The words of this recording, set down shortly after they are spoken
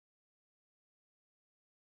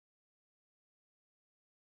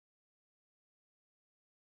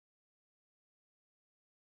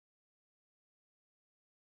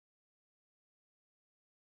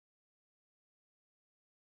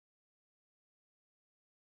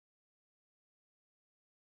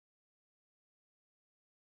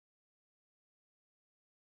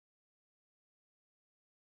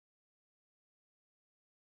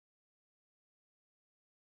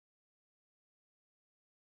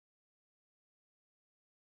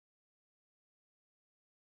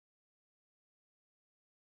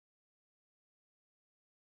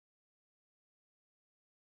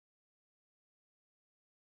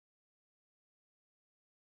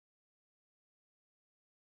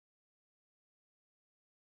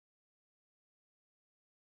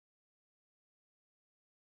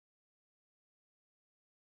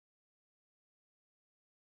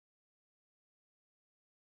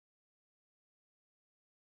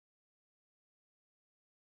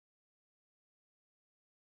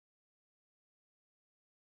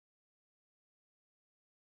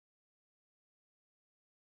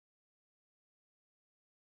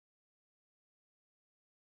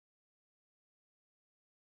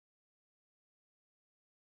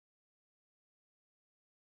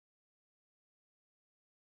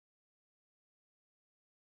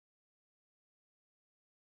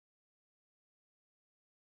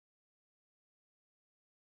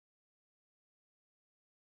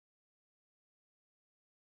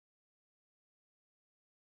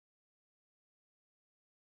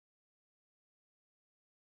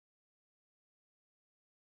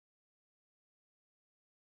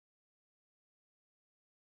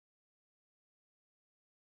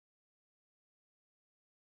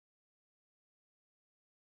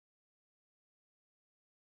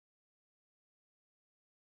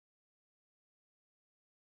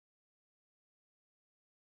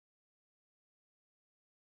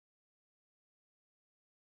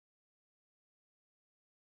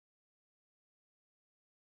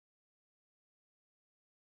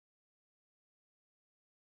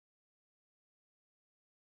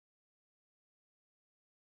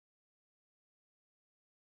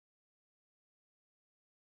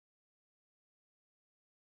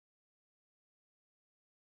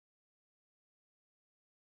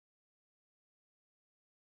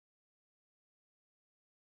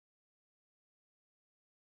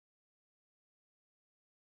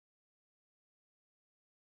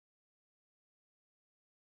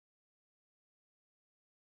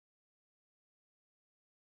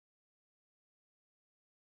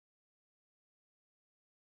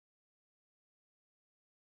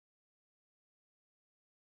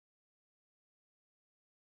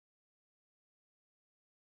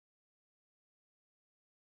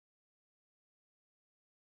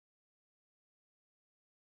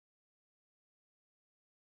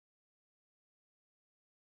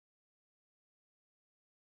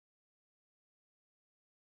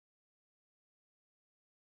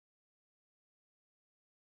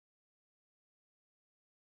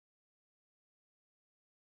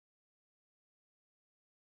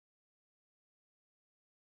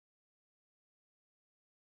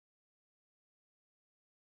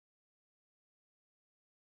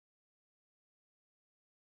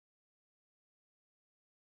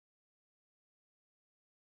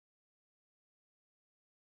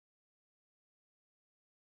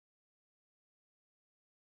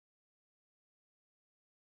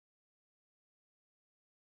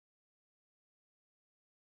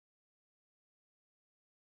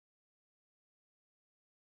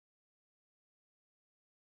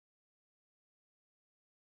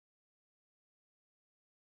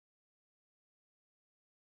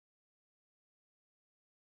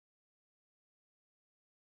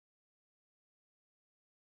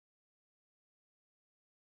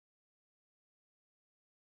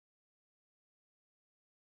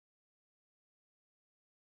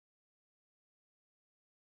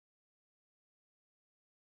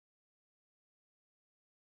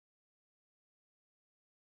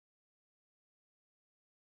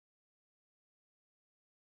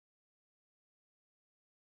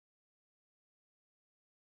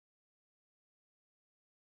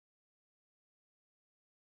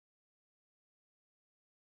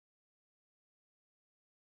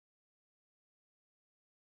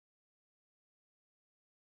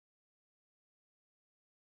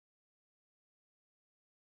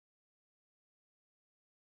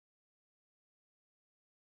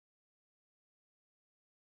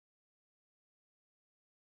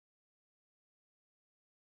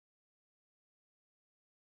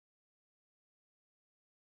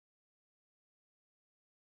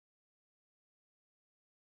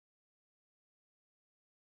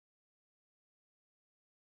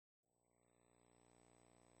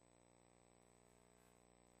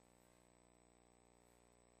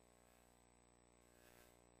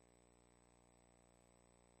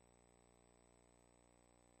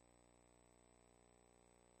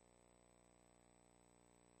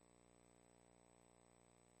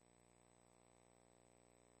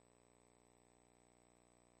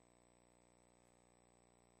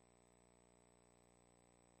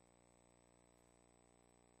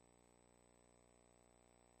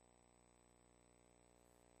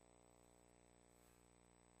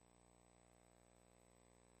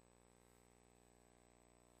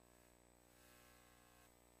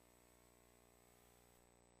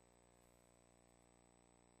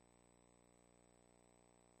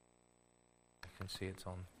can see it's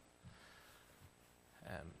on.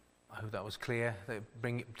 I hope that was clear.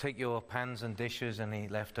 Take your pans and dishes, any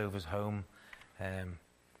leftovers home.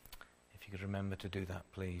 If you could remember to do that,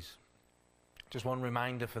 please. Just one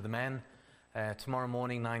reminder for the men. Tomorrow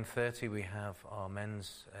morning, 9:30, we have our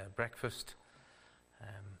men's breakfast.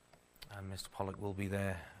 And Mr. Pollock will be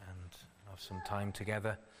there and have some time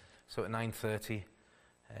together. So at 9:30,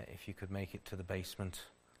 if you could make it to the basement,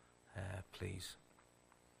 please.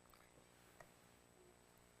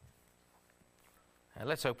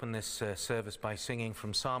 Let's open this service by singing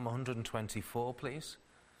from Psalm 124, please.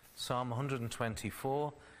 Psalm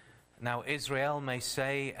 124. Now Israel may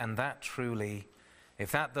say, and that truly,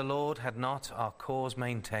 if that the Lord had not our cause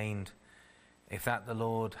maintained, if that the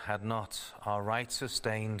Lord had not our right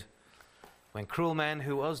sustained, when cruel men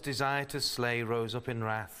who us desire to slay rose up in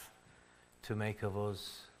wrath to make of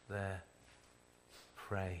us their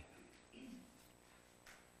prey.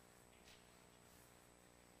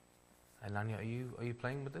 Elania, are you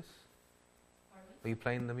playing with this? Pardon? Are you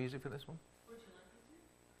playing the music for this one? Would you like me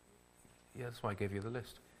to? Yeah, that's why I gave you the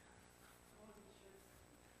list.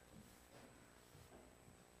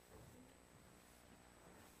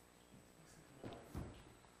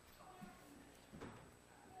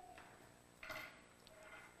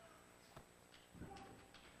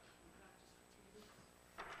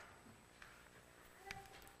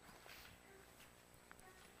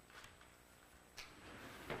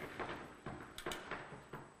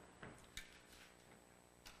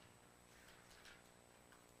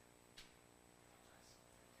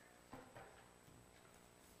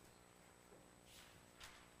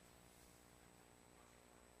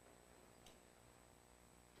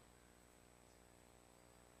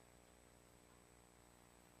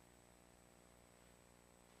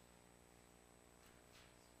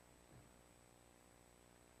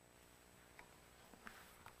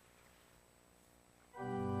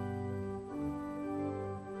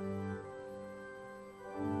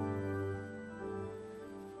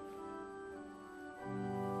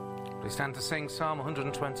 Please stand to sing Psalm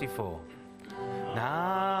 124.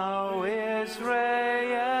 Now Israel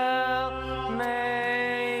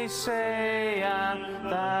may say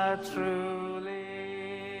that truly.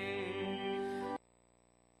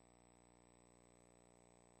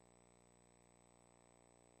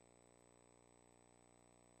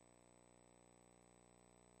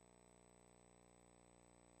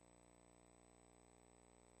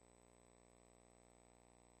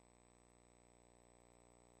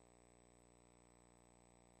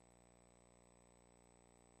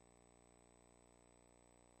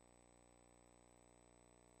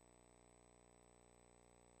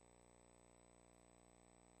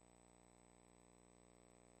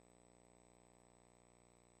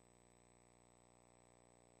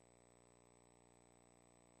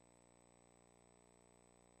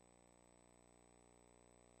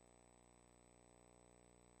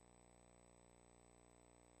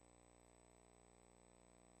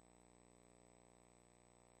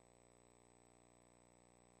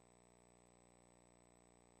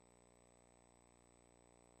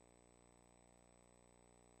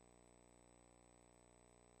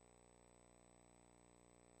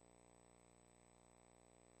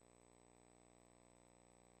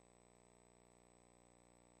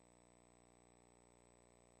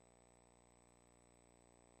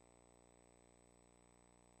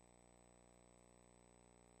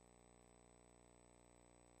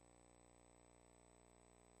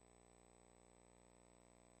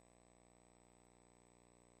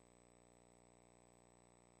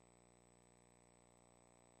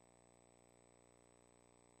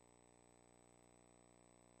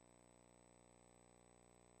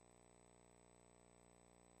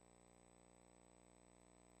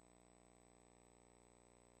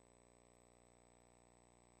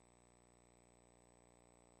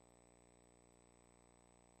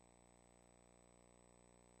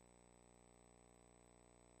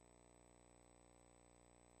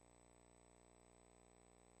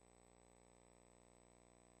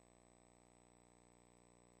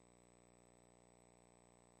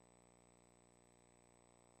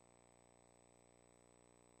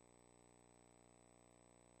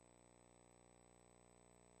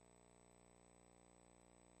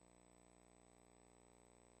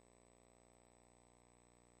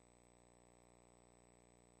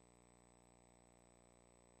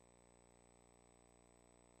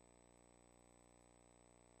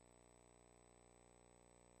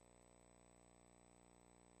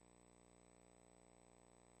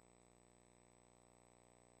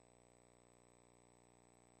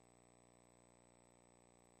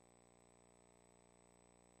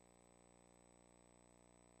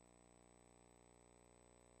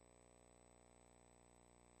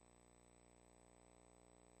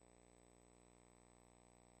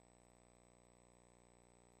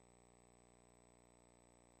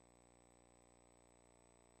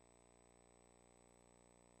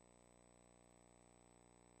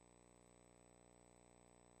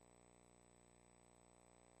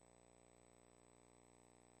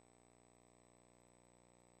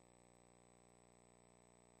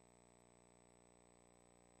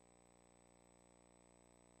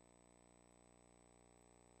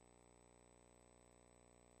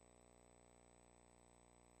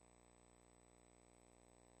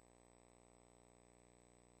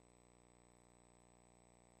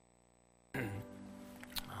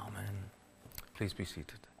 Please be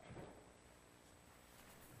seated.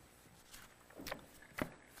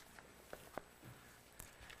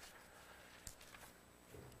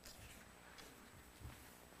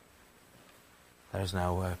 Let us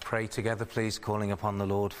now pray together, please, calling upon the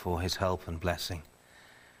Lord for his help and blessing.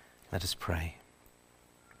 Let us pray.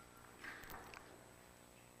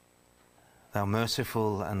 Thou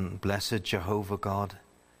merciful and blessed Jehovah God,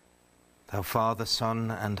 thou Father, Son,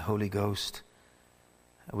 and Holy Ghost,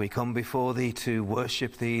 we come before thee to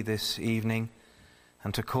worship thee this evening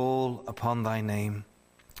and to call upon thy name.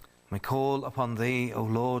 We call upon thee, O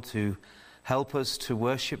Lord, to help us to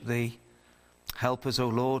worship thee. Help us, O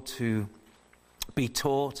Lord, to be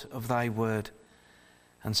taught of thy word.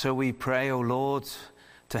 And so we pray, O Lord,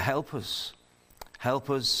 to help us. Help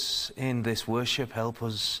us in this worship. Help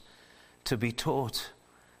us to be taught.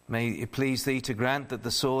 May it please thee to grant that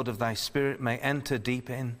the sword of thy Spirit may enter deep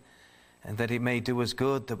in, and that it may do us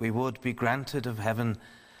good, that we would be granted of heaven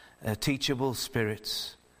teachable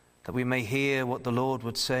spirits, that we may hear what the Lord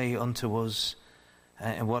would say unto us,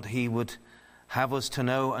 and what he would have us to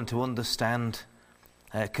know and to understand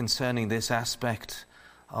concerning this aspect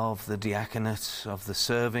of the diaconate, of the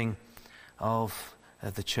serving of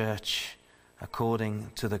the church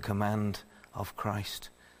according to the command of Christ.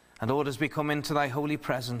 And Lord, as we come into thy holy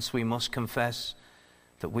presence, we must confess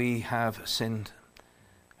that we have sinned.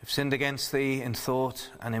 We've sinned against thee in thought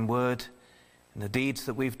and in word, in the deeds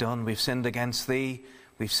that we've done. We've sinned against thee.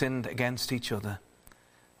 We've sinned against each other.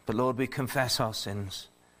 But Lord, we confess our sins.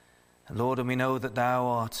 And Lord, and we know that thou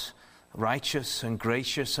art righteous and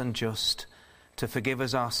gracious and just to forgive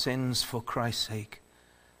us our sins for Christ's sake.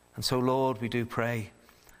 And so, Lord, we do pray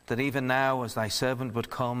that even now, as thy servant would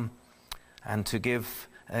come and to give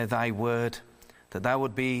thy word, that thou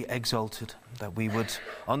would be exalted, that we would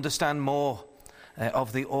understand more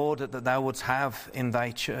of the order that thou wouldst have in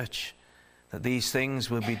thy church, that these things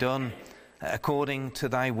will be done according to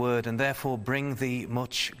thy word, and therefore bring thee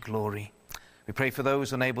much glory. We pray for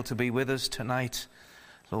those unable to be with us tonight,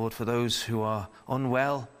 Lord, for those who are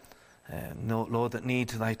unwell, Lord, that need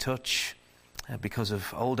thy touch because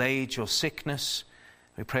of old age or sickness.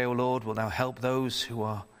 We pray, O Lord, will thou help those who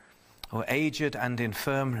are aged and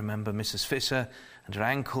infirm. Remember Mrs. Fisser and her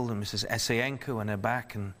ankle, and Mrs. Esayenko and her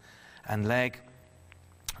back and leg.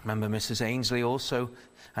 Remember Mrs. Ainsley also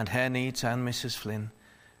and her needs, and Mrs. Flynn.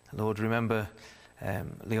 Lord, remember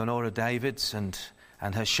Leonora Davids and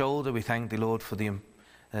her shoulder. We thank thee, Lord, for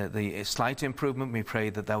the slight improvement. We pray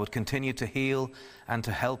that thou would continue to heal and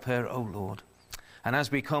to help her, O Lord. And as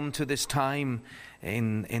we come to this time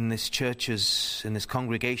in this church's, in this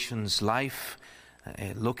congregation's life,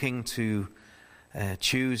 looking to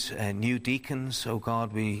choose new deacons, O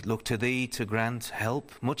God, we look to thee to grant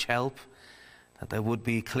help, much help, that there would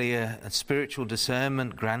be clear and spiritual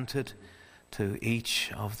discernment granted to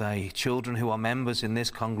each of thy children who are members in this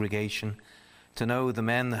congregation, to know the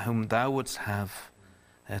men whom thou wouldst have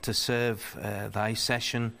to serve thy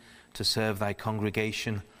session, to serve thy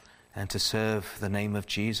congregation, and to serve the name of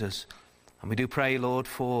Jesus. And we do pray, Lord,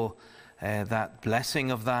 for that blessing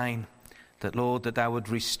of thine, that, Lord, that thou would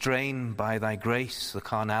restrain by thy grace the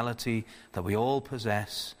carnality that we all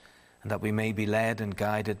possess, and that we may be led and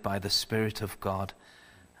guided by the Spirit of God,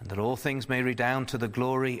 and that all things may redound to the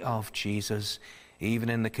glory of Jesus, even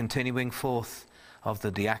in the continuing forth of the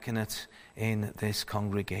diaconate in this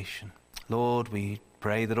congregation. Lord, we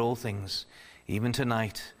pray that all things, even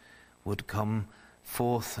tonight, would come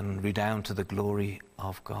forth and redound to the glory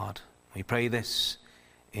of God. We pray this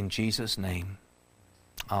in Jesus' name.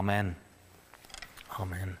 Amen.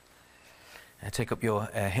 Amen. Take up your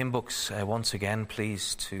hymn books once again,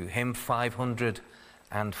 please, to hymn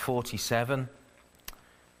 547.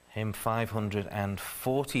 Hymn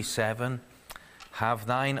 547. Have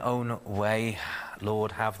thine own way,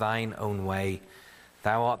 Lord, have thine own way.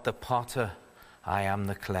 Thou art the potter, I am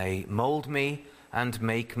the clay. Mold me and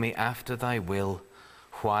make me after thy will,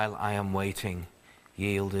 while I am waiting,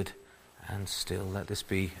 yielded and still. Let this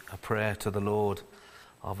be a prayer to the Lord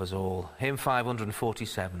of us all. Hymn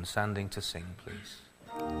 547, standing to sing, please.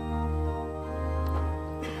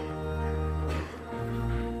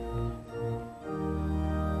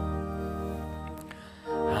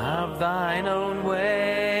 Have thine own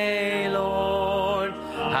way, Lord,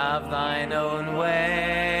 have thine own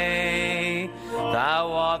way.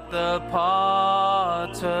 Thou art the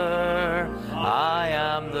potter, I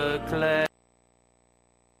am the clay.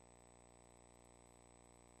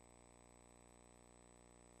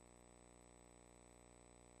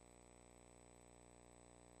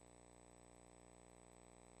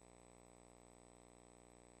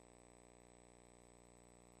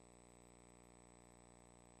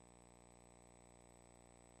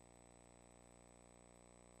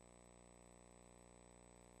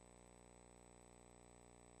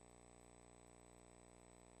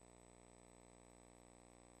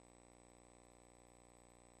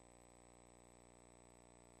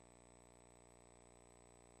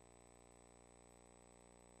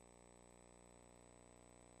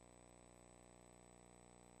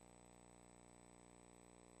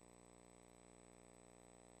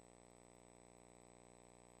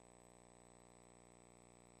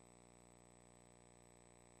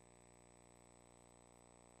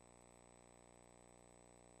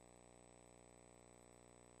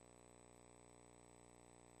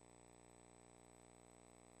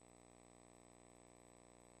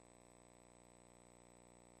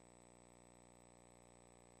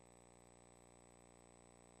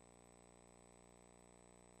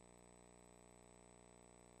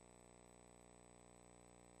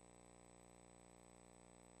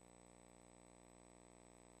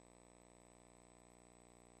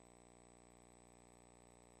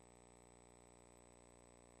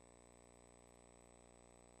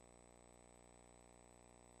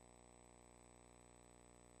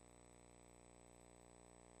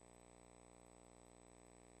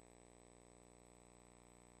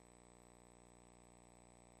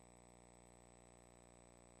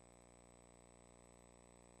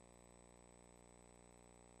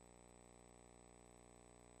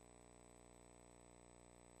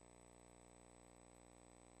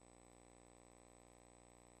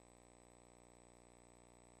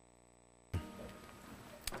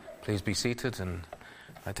 Please be seated, and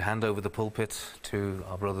I'd like to hand over the pulpit to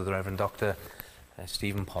our brother, the Reverend Dr.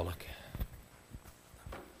 Stephen Pollock.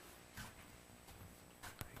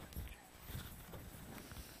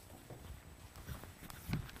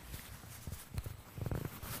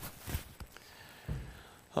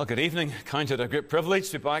 Well, good evening. Count it a great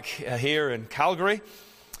privilege to be back here in Calgary.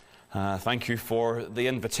 Thank you for the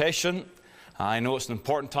invitation. I know it's an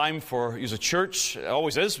important time for you as a church. It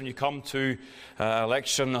always is when you come to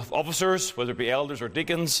election of officers, whether it be elders or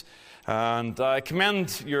deacons. And I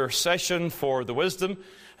commend your session for the wisdom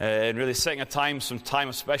in really setting some time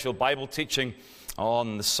of special Bible teaching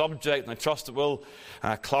on the subject. And I trust it will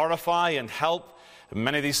clarify and help.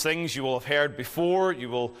 Many of these things you will have heard before. You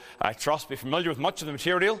will, I trust, be familiar with much of the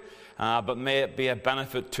material, but may it be a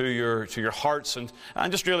benefit to your hearts and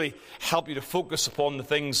just really help you to focus upon the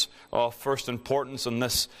things of first importance in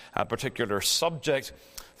this particular subject.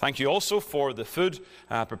 Thank you also for the food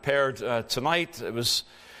prepared tonight. It was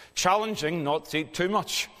challenging not to eat too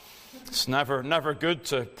much. It's never good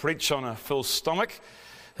to preach on a full stomach.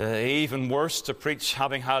 Even worse to preach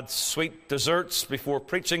having had sweet desserts before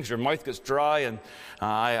preaching, because your mouth gets dry, and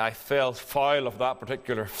I fell foul of that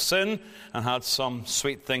particular sin and had some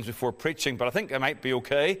sweet things before preaching, but I think I might be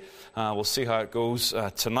okay. We'll see how it goes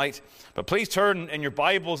tonight. But please turn in your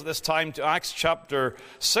Bibles at this time to Acts chapter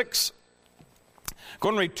 6. I'm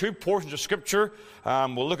going to read two portions of Scripture.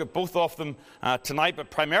 We'll look at both of them tonight, but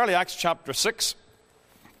primarily Acts chapter 6.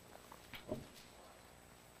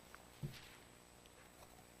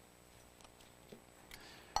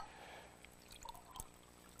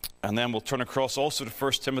 And then we'll turn across also to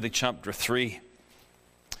 1 Timothy chapter 3.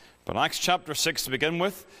 But Acts chapter 6 to begin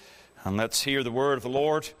with, and let's hear the word of the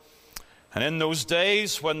Lord. And in those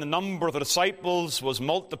days, when the number of the disciples was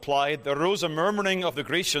multiplied, there arose a murmuring of the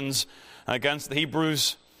Grecians against the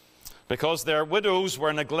Hebrews, because their widows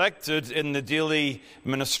were neglected in the daily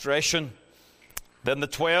ministration. Then the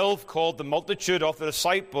 12 called the multitude of the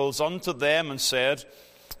disciples unto them and said,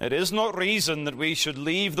 It is not reason that we should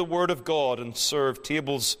leave the word of God and serve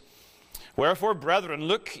tables. Wherefore, brethren,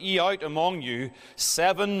 look ye out among you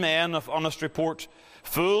 7 men of honest report,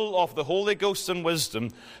 full of the Holy Ghost and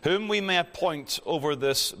wisdom, whom we may appoint over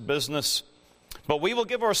this business. But we will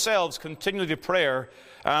give ourselves continually to prayer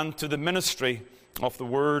and to the ministry of the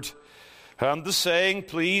word. And the saying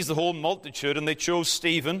pleased the whole multitude, and they chose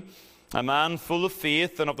Stephen, a man full of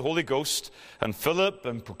faith and of the Holy Ghost, and Philip,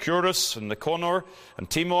 and Prochorus, and Nicanor, and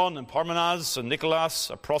Timon, and Parmenas, and Nicholas,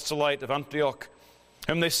 a proselyte of Antioch,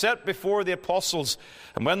 whom they set before the apostles.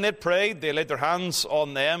 And when they had prayed, they laid their hands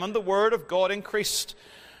on them, and the word of God increased,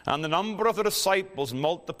 and the number of the disciples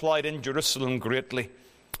multiplied in Jerusalem greatly.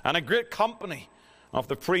 And a great company of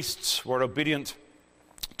the priests were obedient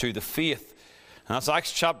to the faith. And that's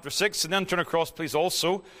Acts chapter 6. And then turn across, please,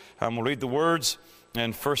 also, and we'll read the words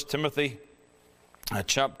in 1 Timothy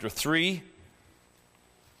chapter 3.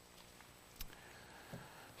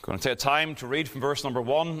 I'm going to take time to read from verse number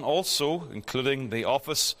 1 also, including the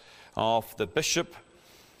office of the bishop.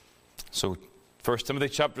 So 1 Timothy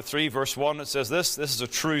chapter 3 verse 1, it says this is a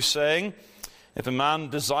true saying, if a man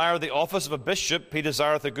desire the office of a bishop, he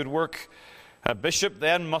desireth a good work. A bishop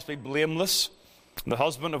then must be blameless, the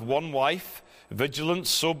husband of one wife, vigilant,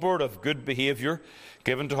 sober, of good behavior,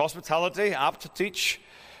 given to hospitality, apt to teach,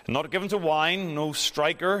 not given to wine, no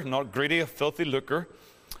striker, not greedy of filthy lucre,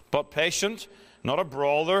 but patient, not a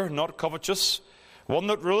brawler, not covetous, one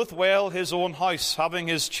that ruleth well his own house, having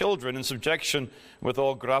his children in subjection with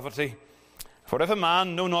all gravity. For if a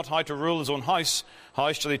man know not how to rule his own house,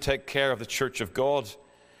 how shall he take care of the church of God?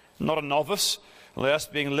 Not a novice,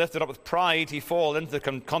 lest being lifted up with pride he fall into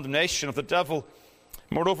the condemnation of the devil.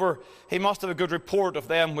 Moreover, he must have a good report of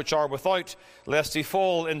them which are without, lest he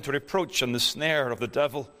fall into reproach and the snare of the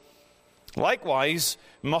devil. Likewise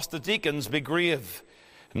must the deacons be grave,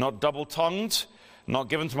 not double-tongued, not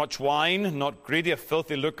given to much wine, not greedy of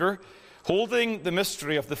filthy lucre, holding the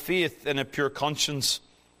mystery of the faith in a pure conscience.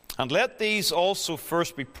 And let these also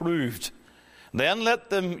first be proved. Then let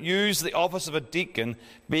them use the office of a deacon,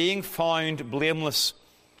 being found blameless.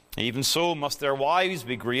 Even so must their wives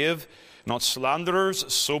be grave, not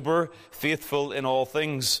slanderers, sober, faithful in all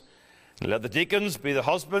things. And let the deacons be the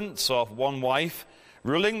husbands of one wife,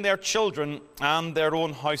 ruling their children and their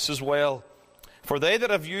own houses well. For they that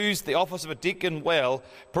have used the office of a deacon well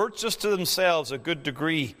purchase to themselves a good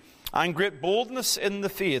degree and great boldness in the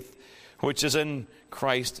faith which is in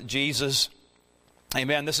Christ Jesus.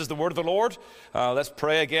 Amen. This is the word of the Lord. Let's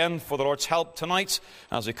pray again for the Lord's help tonight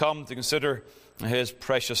as we come to consider His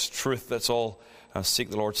precious truth. Let's all seek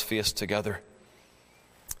the Lord's face together.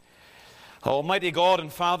 Almighty God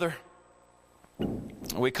and Father,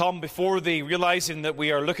 we come before Thee realizing that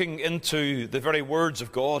we are looking into the very words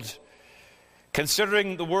of God,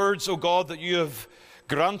 considering the words, O God, that You have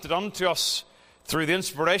granted unto us through the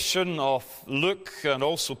inspiration of Luke and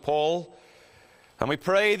also Paul. And we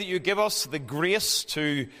pray that You give us the grace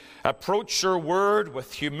to approach Your word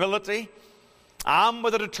with humility and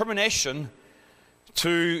with a determination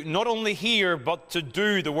to not only hear but to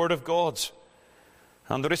do the word of God.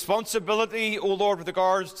 And the responsibility, O Lord, with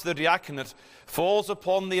regards to the diaconate falls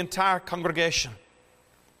upon the entire congregation,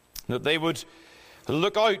 that they would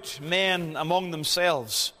look out men among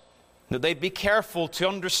themselves, that they'd be careful to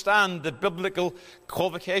understand the biblical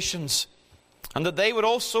qualifications, and that they would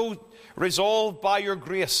also resolve by Your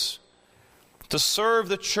grace to serve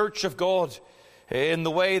the church of God in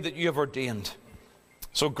the way that You have ordained.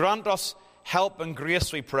 So grant us help and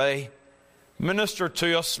grace, we pray. Minister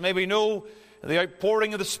to us. May we know the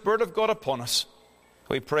outpouring of the Spirit of God upon us.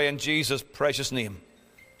 We pray in Jesus' precious name.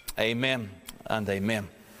 Amen and amen.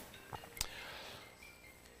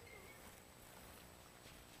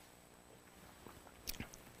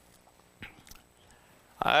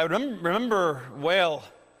 I remember well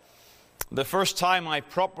the first time I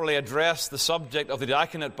properly addressed the subject of the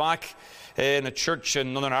diaconate back in a church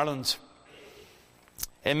in Northern Ireland.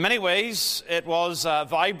 In many ways, it was a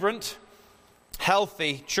vibrant,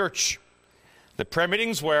 healthy church. The prayer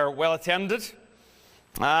meetings were well attended,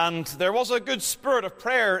 and there was a good spirit of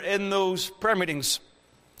prayer in those prayer meetings.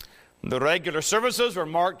 The regular services were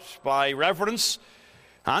marked by reverence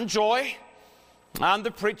and joy, and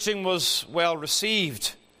the preaching was well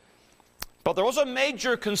received. But there was a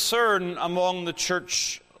major concern among the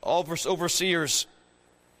church overseers.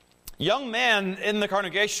 Young men in the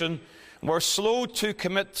congregation were slow to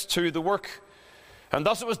commit to the work, and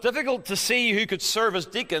thus it was difficult to see who could serve as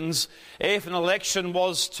deacons if an election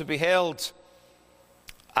was to be held.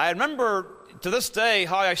 I remember to this day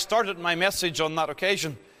how I started my message on that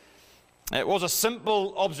occasion. It was a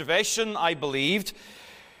simple observation, I believed,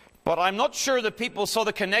 but I'm not sure that people saw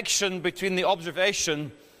the connection between the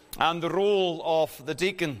observation and the role of the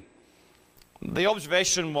deacon. The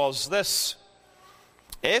observation was this: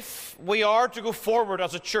 if we are to go forward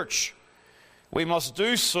as a church, we must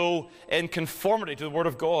do so in conformity to the Word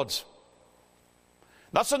of God.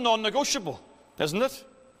 That's a non-negotiable, isn't it?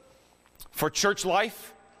 For church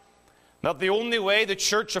life, that the only way the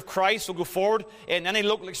Church of Christ will go forward in any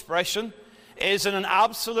local expression is in an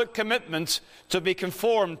absolute commitment to be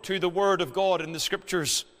conformed to the Word of God in the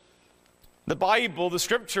Scriptures. The Bible, the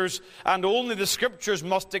Scriptures, and only the Scriptures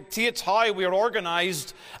must dictate how we are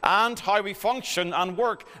organized and how we function and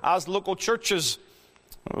work as local churches,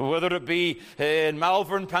 whether it be in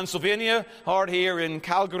Malvern, Pennsylvania, or here in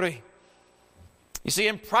Calgary. You see,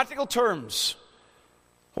 in practical terms,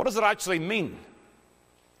 what does it actually mean?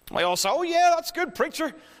 We all say, oh yeah, that's good,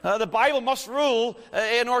 preacher. The Bible must rule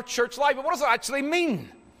in our church life. But what does it actually mean?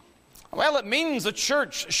 Well, it means the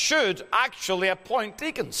church should actually appoint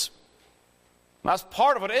deacons. That's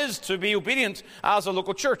part of what it is to be obedient as a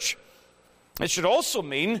local church. It should also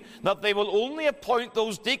mean that they will only appoint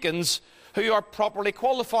those deacons who are properly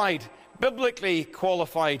qualified, biblically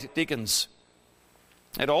qualified deacons.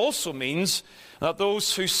 It also means that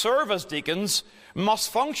those who serve as deacons must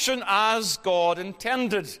function as God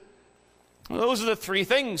intended. Those are the three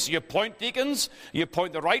things. You appoint deacons, you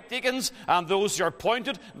appoint the right deacons, and those who are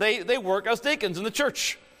appointed, they work as deacons in the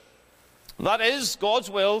church. That is God's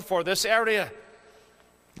will for this area.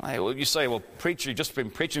 You say, well, preacher, you've just been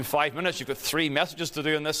preaching 5 minutes. You've got 3 messages to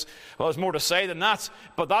do in this. Well, there's more to say than that.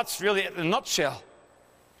 But that's really it in a nutshell.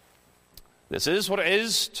 This is what it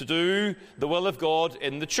is to do the will of God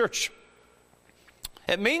in the church.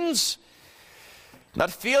 It means that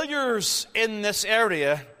failures in this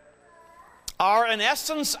area are, in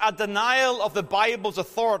essence, a denial of the Bible's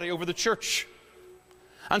authority over the church.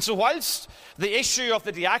 And so whilst the issue of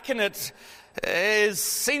the diaconate is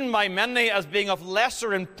seen by many as being of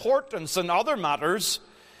lesser importance than other matters,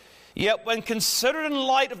 yet when considered in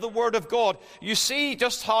light of the Word of God, you see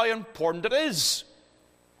just how important it is.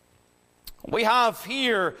 We have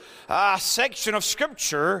here a section of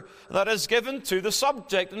Scripture that is given to the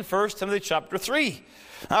subject in 1 Timothy chapter 3.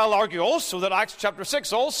 I'll argue also that Acts chapter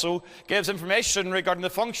 6 also gives information regarding the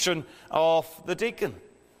function of the deacon.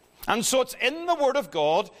 And so it's in the Word of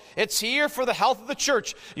God. It's here for the health of the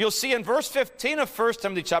church. You'll see in verse 15 of 1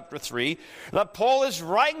 Timothy chapter 3 that Paul is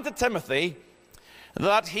writing to Timothy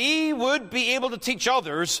that he would be able to teach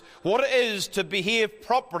others what it is to behave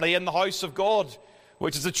properly in the house of God,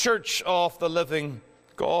 which is the church of the living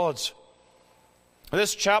God.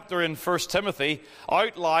 This chapter in 1 Timothy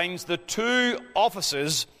outlines the 2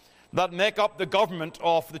 offices that make up the government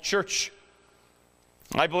of the church.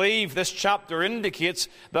 I believe this chapter indicates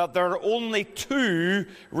that there are only 2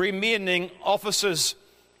 remaining offices.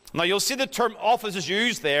 Now you'll see the term office is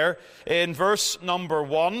used there in verse number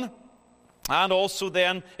 1, and also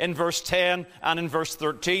then in verse 10 and in verse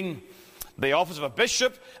 13. The office of a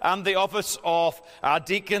bishop and the office of a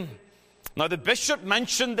deacon. Now the bishop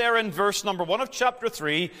mentioned there in verse number 1 of chapter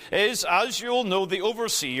 3 is, as you'll know, the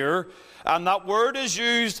overseer. And that word is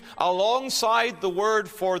used alongside the word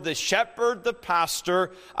for the shepherd, the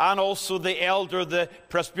pastor, and also the elder, the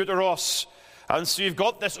presbyteros. And so you've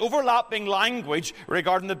got this overlapping language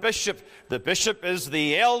regarding the bishop. The bishop is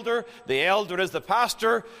the elder is the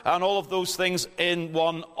pastor, and all of those things in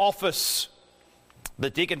one office.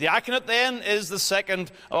 The deacon diaconate then is the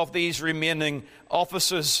second of these remaining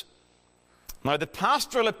offices. Now the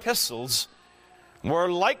pastoral epistles were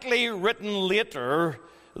likely written later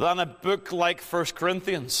than a book like 1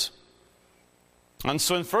 Corinthians. And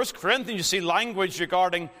so in 1 Corinthians you see language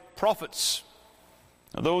regarding prophets,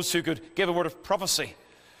 those who could give a word of prophecy.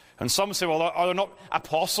 And some say, well, are there not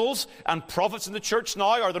apostles and prophets in the church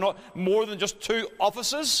now? Are there not more than just 2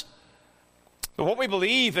 offices? But what we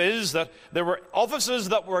believe is that there were offices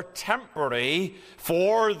that were temporary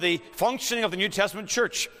for the functioning of the New Testament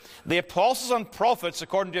church. The apostles and prophets,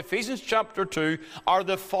 according to Ephesians chapter 2, are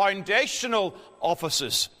the foundational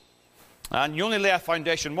offices. And you only lay a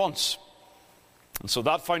foundation once. And so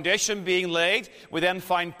that foundation being laid, we then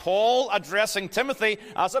find Paul addressing Timothy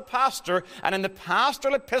as a pastor. And in the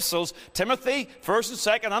pastoral epistles, Timothy, 1st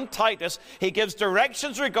and 2nd, and Titus, he gives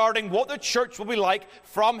directions regarding what the church will be like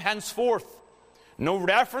from henceforth. No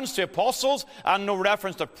reference to apostles and no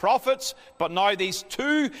reference to prophets, but now these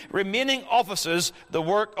 2 remaining offices, the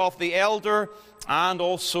work of the elder and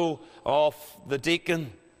also of the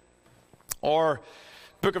deacon. Or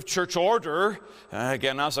book of church order.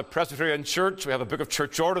 Again, as a Presbyterian church, we have a book of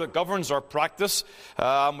church order that governs our practice.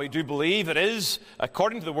 We do believe it is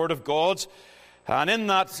according to the Word of God. And in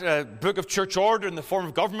that book of church order, in the form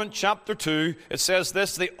of government, chapter 2, it says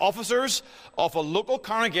this: the officers of a local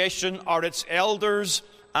congregation are its elders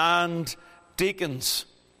and deacons.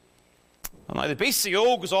 And now the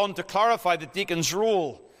BCO goes on to clarify the deacon's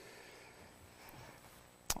role.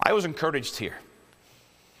 I was encouraged here.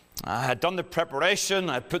 I had done the preparation,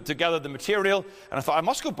 I had put together the material, and I thought I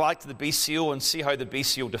must go back to the BCO and see how the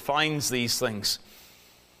BCO defines these things.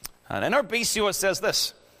 And in our BCO it says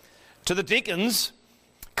this: to the deacons,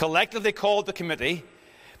 collectively called the committee,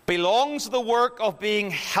 belongs the work of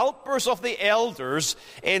being helpers of the elders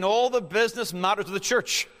in all the business matters of the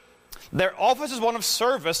church. Their office is one of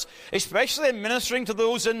service, especially in ministering to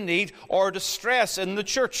those in need or distress in the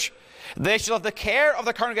church. They shall have the care of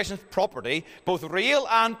the congregation's property, both real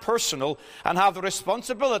and personal, and have the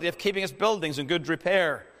responsibility of keeping its buildings in good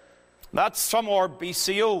repair. That's from our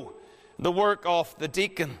BCO, the work of the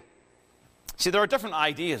deacon. See, there are different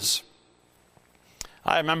ideas.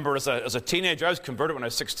 I remember as a teenager, I was converted when I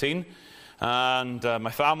was 16, and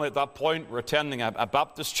my family at that point were attending a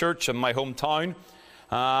Baptist church in my hometown,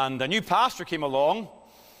 and a new pastor came along,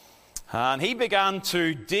 and he began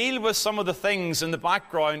to deal with some of the things in the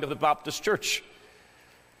background of the Baptist church.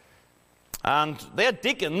 And they had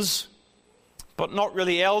deacons, but not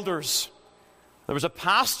really elders. There was a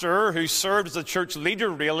pastor who served as a church leader,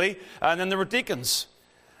 really, and then there were deacons.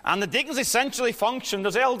 And the deacons essentially functioned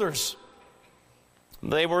as elders.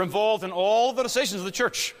 They were involved in all the decisions of the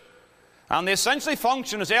church. And they essentially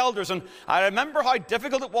functioned as elders. And I remember how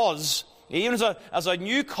difficult it was, even as a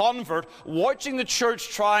new convert, watching the church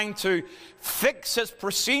trying to fix its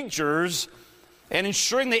procedures and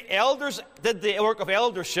ensuring the elders did the work of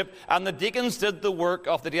eldership and the deacons did the work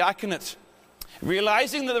of the diaconate.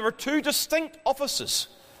 Realizing that there were 2 distinct offices,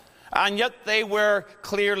 and yet they were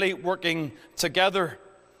clearly working together.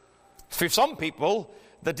 For some people,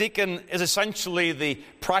 the deacon is essentially the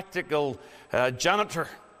practical janitor,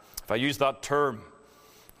 if I use that term.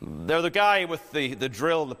 They're the guy with the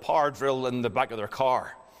drill, the power drill in the back of their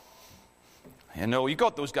car. You know, you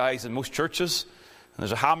got those guys in most churches.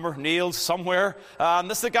 There's a hammer, nails somewhere. And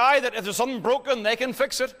that's the guy that if there's something broken, they can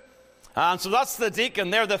fix it. And so that's the deacon.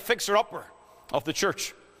 They're the fixer-upper of the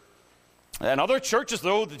church. In other churches,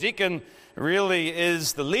 though, the deacon really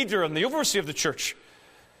is the leader and the overseer of the church.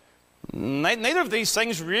 Neither of these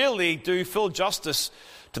things really do full justice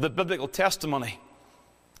to the biblical testimony.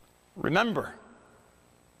 Remember,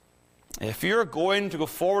 if you're going to go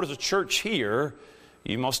forward as a church here,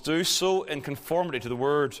 you must do so in conformity to the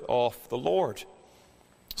word of the Lord.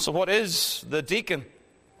 So what is the deacon?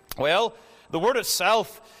 Well, the word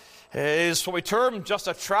itself is what we term just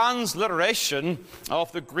a transliteration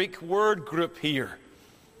of the Greek word group here.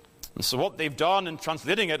 And so what they've done in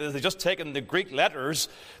translating it is they've just taken the Greek letters,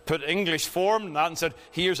 put English form in that, and said,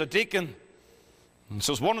 here's a deacon. And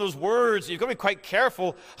so it's one of those words you've got to be quite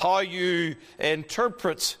careful how you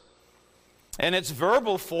interpret. In its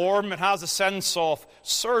verbal form, it has a sense of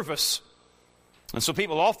service. And so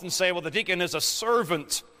people often say, well, the deacon is a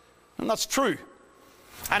servant. And that's true.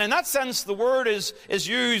 And in that sense, the word is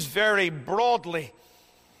used very broadly.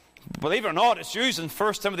 Believe it or not, it's used in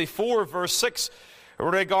 1 Timothy 4, verse 6,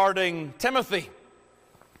 regarding Timothy.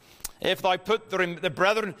 If thou put the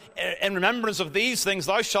brethren in remembrance of these things,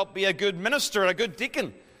 thou shalt be a good minister, a good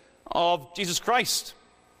deacon of Jesus Christ,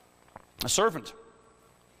 a servant.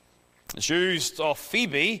 It's used of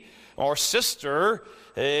Phoebe, or sister,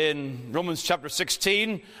 in Romans chapter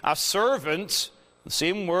 16, a servant, the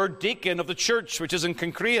same word, deacon of the church, which is in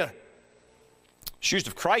Concrea. It's used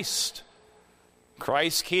of Christ.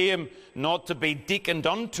 Christ came not to be deaconed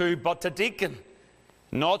unto, but to deacon.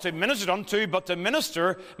 Not to be ministered unto, but to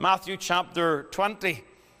minister, Matthew chapter 20.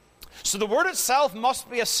 So the word itself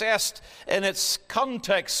must be assessed in its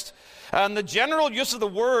context. And the general use of the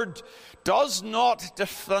word does not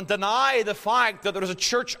deny the fact that there is a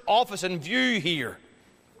church office in view here.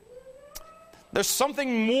 There's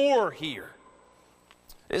something more here.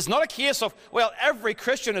 It's not a case of, well, every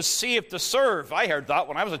Christian is saved to serve. I heard that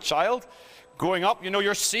when I was a child. Growing up,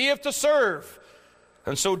 you're saved to serve.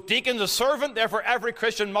 And so deacon's a servant, therefore every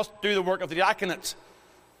Christian must do the work of the diaconate.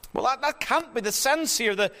 Well, that can't be the sense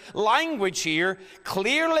here. The language here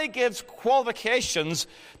clearly gives qualifications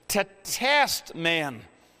to test men.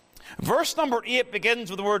 Verse number 8 begins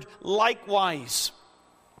with the word likewise.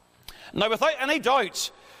 Now, without any doubt,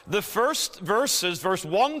 the first verses, verse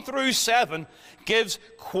 1 through 7, gives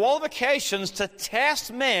qualifications to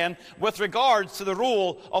test men with regards to the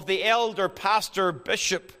role of the elder, pastor,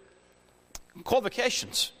 bishop.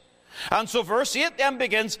 Qualifications. And so verse 8 then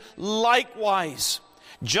begins, likewise.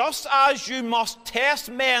 Just as you must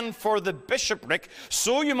test men for the bishopric,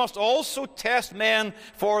 so you must also test men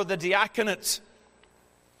for the diaconate.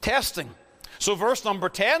 Testing. So verse number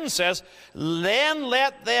 10 says, verse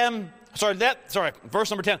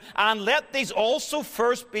number 10, and let these also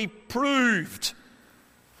first be proved.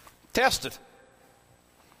 Tested.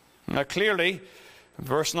 Now clearly,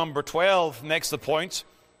 verse number 12 makes the point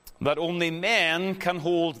that only men can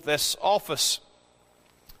hold this office.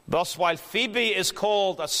 Thus, while Phoebe is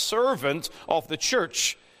called a servant of the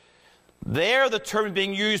church, there the term is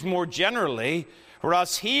being used more generally,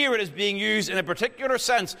 whereas here it is being used in a particular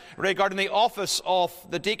sense regarding the office of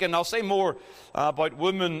the deacon. I'll say more about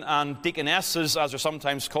women and deaconesses, as they're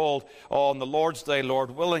sometimes called, on the Lord's Day,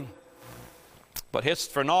 Lord willing. But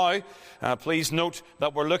hist for now, please note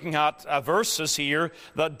that we're looking at verses here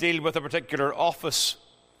that deal with a particular office.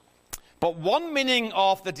 But one meaning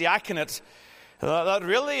of the diaconate that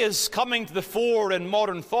really is coming to the fore in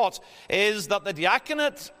modern thought is that the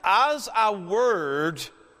diaconate, as a word,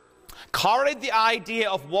 carried the idea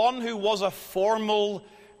of one who was a formal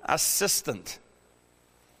assistant.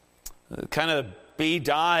 Kind of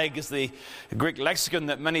BDAG is the Greek lexicon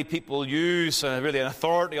that many people use, really an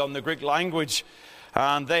authority on the Greek language.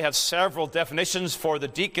 And they have several definitions for the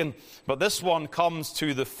deacon, but this one comes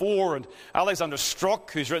to the fore. And Alexander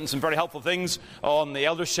Struck, who's written some very helpful things on the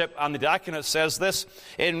eldership and the diaconate, says this: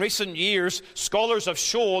 in recent years, scholars have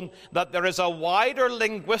shown that there is a wider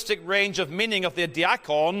linguistic range of meaning of the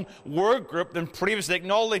diakon word group than previously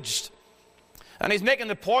acknowledged. And he's making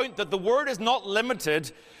the point that the word is not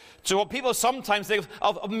limited to what people sometimes think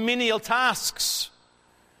of menial tasks.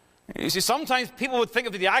 You see, sometimes people would think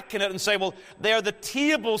of the diaconate and say, well, they're the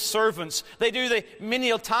table servants. They do the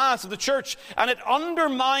menial tasks of the church, and it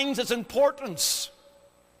undermines its importance.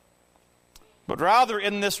 But rather,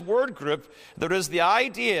 in this word group, there is the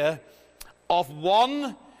idea of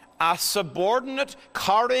one, a subordinate,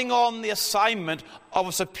 carrying on the assignment of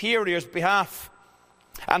a superior's behalf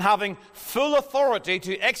and having full authority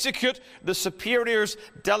to execute the superior's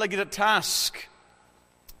delegated task.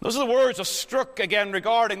 Those are the words of Struck again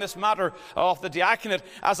regarding this matter of the diaconate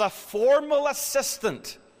as a formal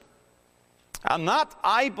assistant. And that,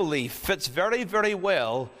 I believe, fits very, very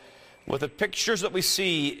well with the pictures that we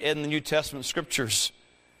see in the New Testament scriptures.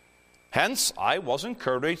 Hence, I was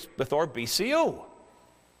encouraged with our BCO,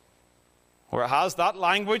 where it has that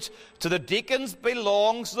language, to the deacons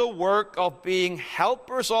belongs the work of being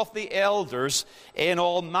helpers of the elders in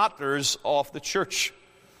all matters of the church.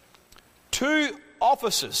 Two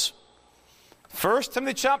offices 1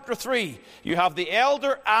 Timothy chapter 3, you have the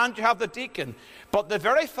elder and you have the deacon. But the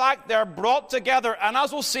very fact they're brought together, and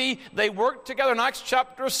as we'll see, they work together in Acts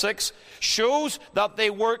chapter 6, shows that they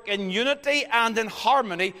work in unity and in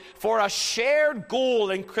harmony for a shared goal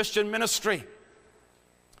in Christian ministry.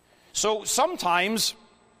 So sometimes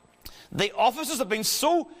the offices have been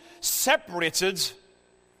so separated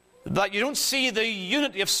that you don't see the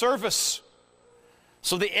unity of service.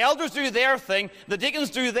 So the elders do their thing, the deacons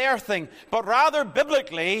do their thing, but rather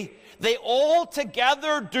biblically, they all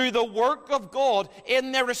together do the work of God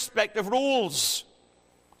in their respective roles.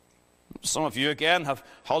 Some of you, again, have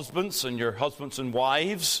husbands, and your husbands and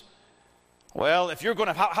wives. Well, if you're going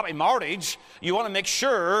to have a marriage, you want to make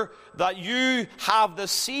sure that you have the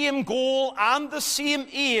same goal and the same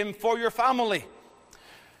aim for your family.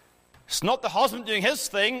 It's not the husband doing his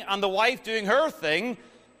thing and the wife doing her thing,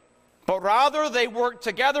 but rather they work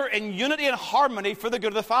together in unity and harmony for the good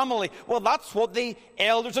of the family. Well, that's what the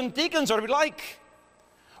elders and deacons are to be like.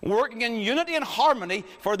 Working in unity and harmony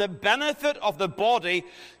for the benefit of the body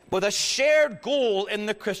with a shared goal in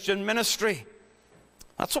the Christian ministry.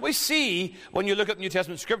 That's what we see when you look at the New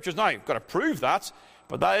Testament Scriptures. Now, you've got to prove that,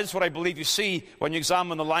 but that is what I believe you see when you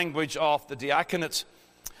examine the language of the diaconate.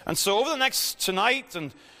 And so over the next tonight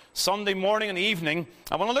and Sunday morning and evening,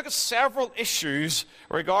 I want to look at several issues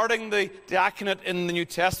regarding the diaconate in the New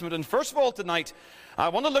Testament. And first of all tonight, I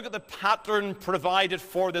want to look at the pattern provided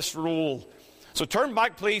for this role. So turn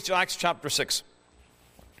back, please, to Acts chapter 6.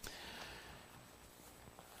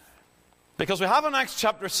 Because we have in Acts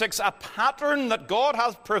chapter 6 a pattern that God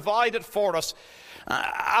has provided for us,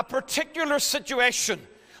 a particular situation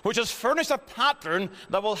which has furnished a pattern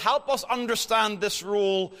that will help us understand this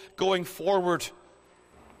role going forward.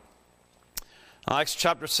 Acts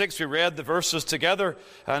chapter 6, we read the verses together,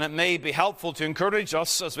 and it may be helpful to encourage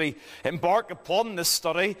us as we embark upon this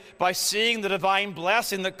study by seeing the divine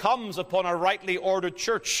blessing that comes upon a rightly ordered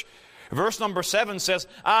church. Verse number 7 says,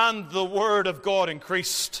 "And the word of God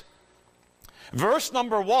increased." Verse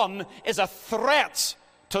number 1 is a threat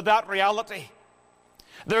to that reality.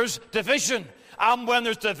 There's division, and when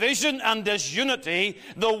there's division and disunity,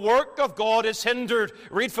 the work of God is hindered.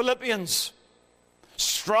 Read Philippians.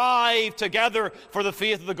 Strive together for the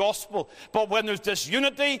faith of the gospel. But when there's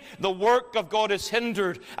disunity, the work of God is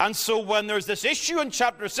hindered. And so when there's this issue in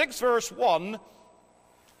chapter 6, verse 1,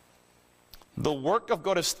 the work of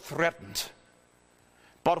God is threatened.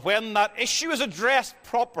 But when that issue is addressed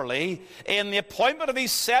properly in the appointment of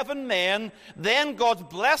these 7 men, then God's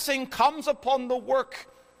blessing comes upon the work.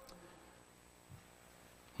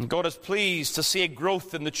 And God is pleased to see a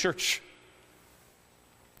growth in the church.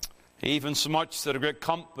 Even so much that a great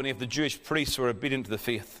company of the Jewish priests were obedient to the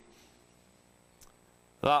faith.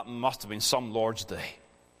 That must have been some Lord's day.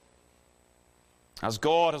 As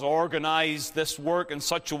God has organized this work in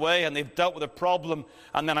such a way, and they've dealt with a problem,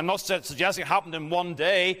 and then I'm not suggesting it happened in one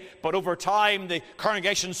day, but over time the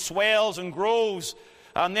congregation swells and grows,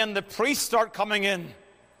 and then the priests start coming in.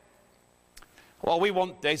 Well, we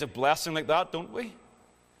want days of blessing like that, don't we?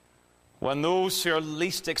 When those who are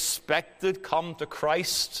least expected come to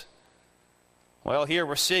Christ. Well, here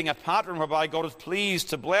we're seeing a pattern whereby God is pleased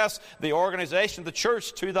to bless the organization of the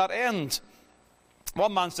church to that end.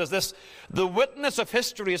 One man says this: the witness of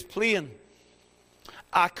history is plain.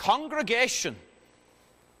 A congregation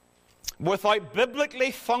without biblically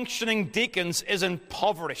functioning deacons is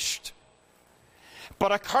impoverished,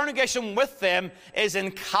 but a congregation with them is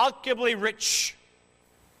incalculably rich.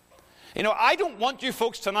 You know, I don't want you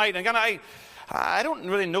folks tonight, and again, I don't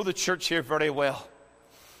really know the church here very well.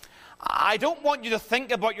 I don't want you to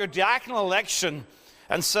think about your diaconal election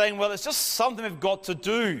and saying, well, it's just something we've got to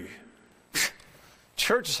do.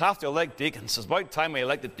 Churches have to elect deacons. It's about time we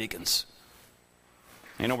elected deacons.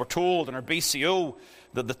 You know, we're told in our BCO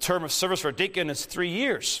that the term of service for a deacon is 3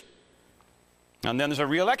 years. And then there's a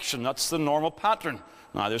re-election. That's the normal pattern.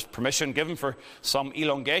 Now, there's permission given for some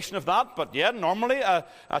elongation of that, but yeah, normally a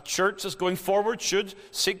church that's going forward should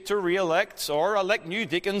seek to re-elect or elect new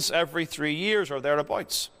deacons every 3 years or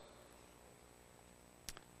thereabouts.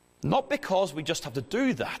 Not because we just have to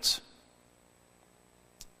do that.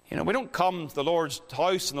 You know, we don't come to the Lord's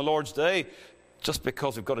house on the Lord's day just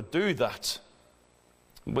because we've got to do that.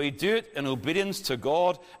 We do it in obedience to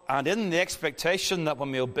God and in the expectation that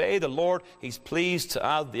when we obey the Lord, He's pleased to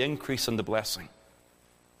add the increase and the blessing.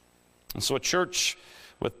 And so a church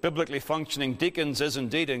with biblically functioning deacons is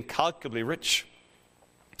indeed incalculably rich.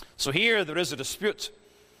 So here there is a dispute.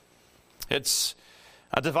 It's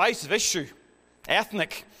a divisive issue,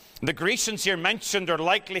 ethnic. The Grecians here mentioned are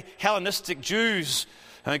likely Hellenistic Jews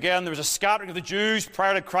And again, there was a scattering of the Jews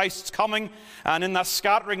prior to Christ's coming, and in that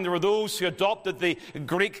scattering there were those who adopted the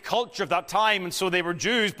Greek culture of that time, and so they were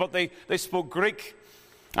Jews, but they spoke Greek.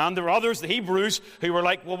 And there were others, the Hebrews, who were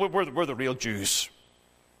like, well, we're the real Jews.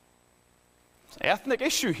 It's an ethnic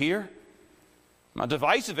issue here, a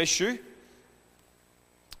divisive issue.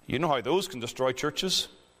 You know how those can destroy churches.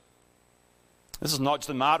 This is not just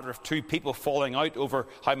a matter of two people falling out over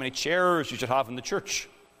how many chairs you should have in the church.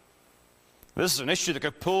 This is an issue that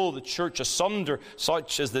could pull the church asunder,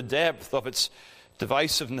 such is the depth of its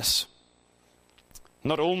divisiveness.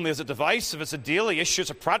 Not only is it divisive, it's a daily issue,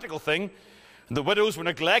 it's a practical thing. The widows were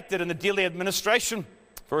neglected in the daily administration.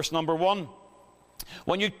 Verse number 1.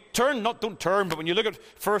 When you don't turn, but when you look at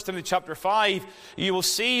 1 Timothy chapter 5, you will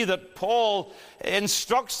see that Paul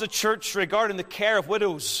instructs the church regarding the care of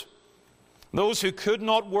widows. Those who could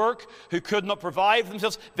not work, who could not provide for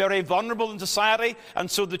themselves, very vulnerable in society.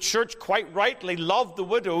 And so the church quite rightly loved the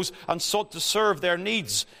widows and sought to serve their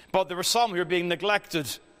needs. But there were some who were being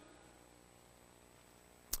neglected.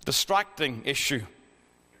 Distracting issue.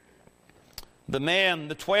 The men,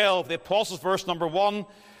 the 12, the apostles, verse number 1,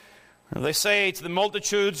 they say to the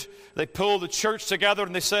multitude, they pull the church together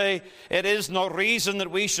and they say, it is not reason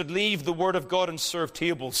that we should leave the word of God and serve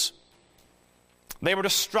tables. They were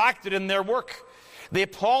distracted in their work. The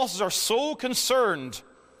apostles are so concerned,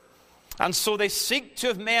 and so they seek to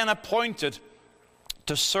have men appointed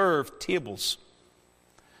to serve tables.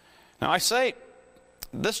 Now I say,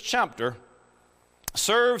 this chapter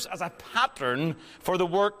serves as a pattern for the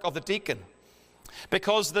work of the deacon.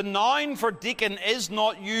 Because the noun for deacon is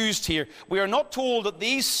not used here. We are not told that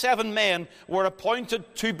these 7 men were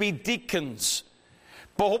appointed to be deacons.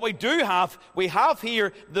 But what we have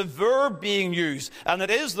here the verb being used. And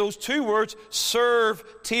it is those 2 words, serve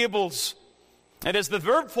tables. It is the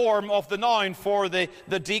verb form of the noun for the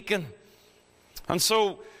deacon. And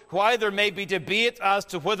so, while there may be debate as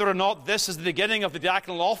to whether or not this is the beginning of the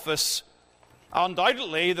diaconal office,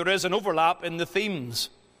 undoubtedly there is an overlap in the themes.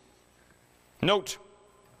 Note,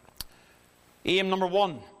 aim number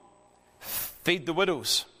 1, feed the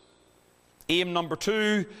widows. Aim number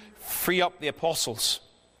 2, free up the apostles.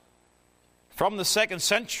 From the 2nd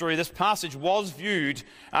century, this passage was viewed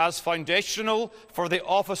as foundational for the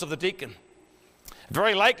office of the deacon.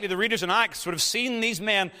 Very likely the readers in Acts would have seen these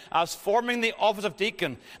men as forming the office of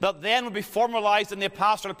deacon, that then would be formalized in the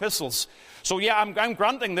pastoral epistles. So yeah, I'm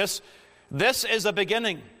granting this. This is a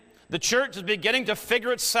beginning. The church is beginning to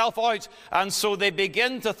figure itself out, and so they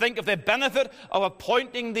begin to think of the benefit of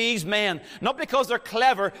appointing these men, not because they're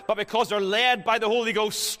clever, but because they're led by the Holy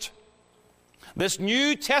Ghost. This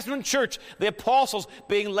New Testament church, the apostles,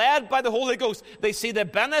 being led by the Holy Ghost, they see the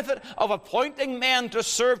benefit of appointing men to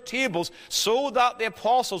serve tables so that the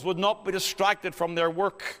apostles would not be distracted from their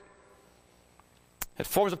work. It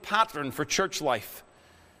forms a pattern for church life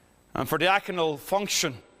and for diaconal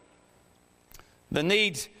function. The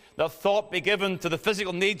need that thought be given to the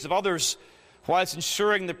physical needs of others, whilst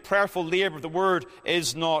ensuring the prayerful labour of the word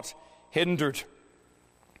is not hindered.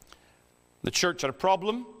 The church had a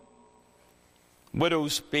problem.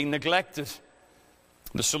 Widows being neglected.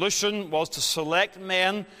 The solution was to select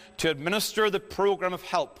men to administer the program of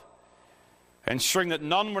help, ensuring that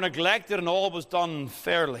none were neglected and all was done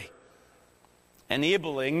fairly.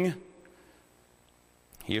 Enabling,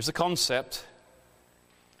 here's the concept,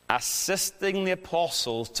 assisting the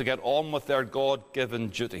apostles to get on with their God-given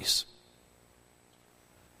duties.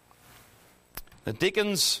 The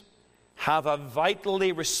deacons have a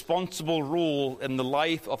vitally responsible role in the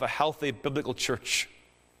life of a healthy biblical church.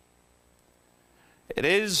 It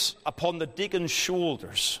is upon the deacon's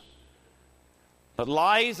shoulders that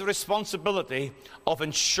lies the responsibility of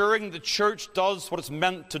ensuring the church does what it's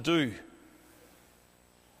meant to do.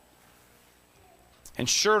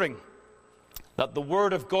 Ensuring that the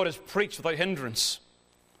Word of God is preached without hindrance,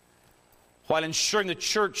 while ensuring the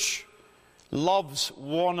church loves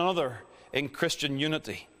one another in Christian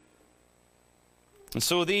unity. And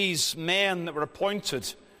so these men that were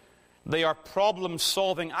appointed, they are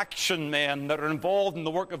problem-solving action men that are involved in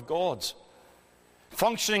the work of God,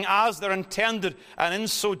 functioning as they're intended, and in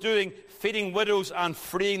so doing, feeding widows and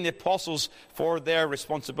freeing the apostles for their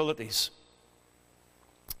responsibilities.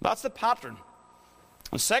 That's the pattern.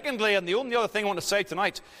 And secondly, and the only other thing I want to say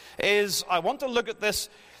tonight, is I want to look at this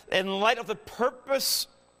in light of the purpose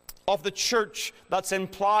of the church that's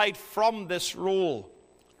implied from this role.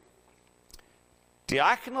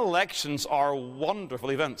 Diaconal elections are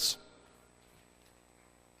wonderful events.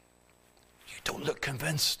 You don't look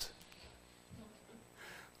convinced.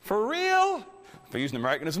 For real? If I use an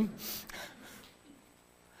Americanism.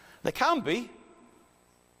 They can be.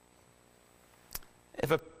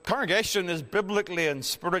 if a congregation is biblically and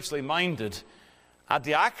spiritually minded, a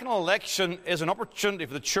diaconal election is an opportunity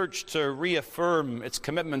for the church to reaffirm its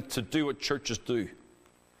commitment to do what churches do.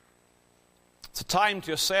 It's a time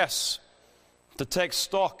to assess, to take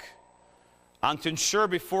stock, and to ensure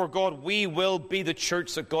before God we will be the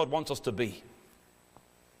church that God wants us to be.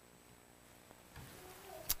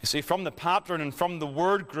 You see, from the pattern and from the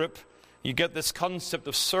word group, you get this concept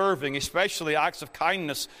of serving, especially acts of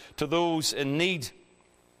kindness to those in need.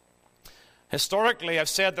 Historically, I've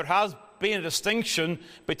said there has been a distinction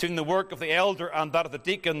between the work of the elder and that of the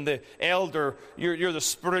deacon. The elder, you're the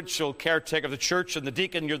spiritual caretaker of the church, and the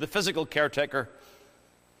deacon, you're the physical caretaker.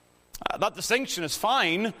 That distinction is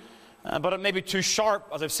fine, but it may be too sharp,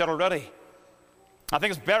 as I've said already. I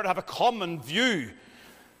think it's better to have a common view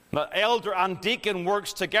that elder and deacon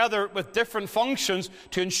works together with different functions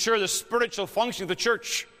to ensure the spiritual functioning of the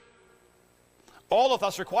church. All of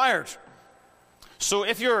that's required. So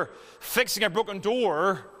if you're fixing a broken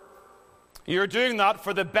door, you're doing that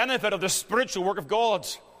for the benefit of the spiritual work of God.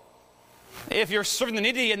 If you're serving the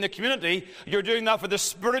needy in the community, you're doing that for the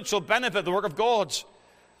spiritual benefit of the work of God.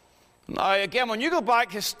 Now, again, when you go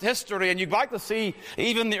back history and you go back to see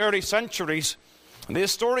even the early centuries, the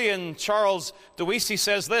historian Charles Dewisy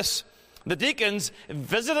says this: the deacons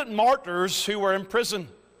visited martyrs who were in prison,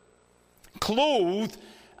 clothed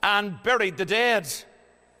and buried the dead.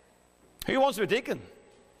 Who wants to be a deacon?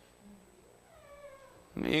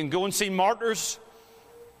 You can go and see martyrs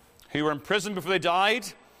who were in prison before they died.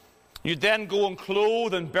 You then go and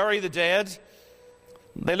clothe and bury the dead.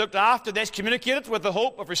 They looked after the excommunicated with the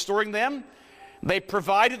hope of restoring them. They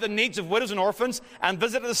provided the needs of widows and orphans and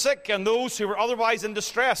visited the sick and those who were otherwise in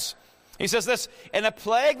distress. He says this: in a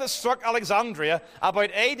plague that struck Alexandria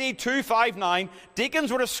about AD 259,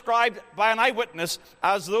 deacons were described by an eyewitness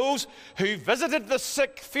as those who visited the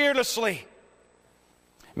sick fearlessly,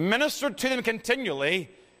 ministered to them continually,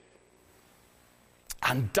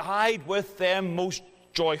 and died with them most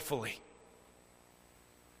joyfully.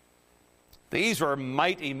 These were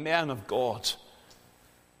mighty men of God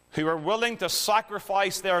who were willing to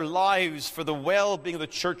sacrifice their lives for the well-being of the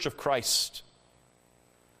church of Christ.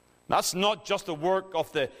 That's not just the work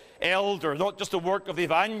of the elder, not just the work of the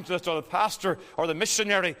evangelist or the pastor or the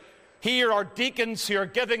missionary. Here are deacons who are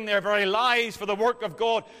giving their very lives for the work of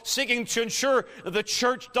God, seeking to ensure that the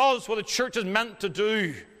church does what the church is meant to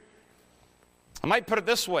do. I might put it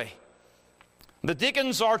this way: the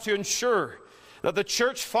deacons are to ensure that the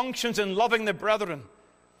church functions in loving the brethren,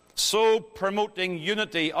 so promoting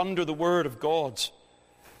unity under the word of God.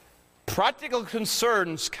 Practical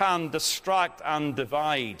concerns can distract and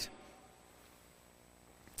divide.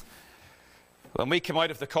 When we came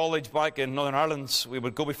out of the college back in Northern Ireland, we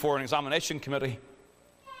would go before an examination committee,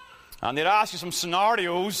 and they'd ask you some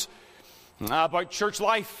scenarios about church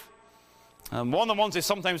life. And one of the ones they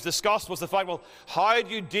sometimes discussed was the fact, well, how do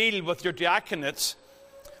you deal with your diaconate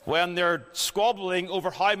when they're squabbling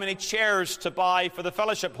over how many chairs to buy for the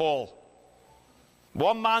fellowship hall?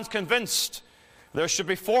 One man's convinced there should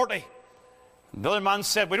be 40. The other man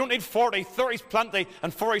said, we don't need 40, 30 is plenty,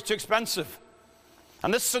 and 40 is too expensive.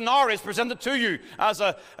 And this scenario is presented to you as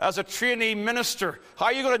a trainee minister. How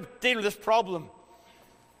are you going to deal with this problem?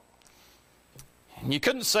 And you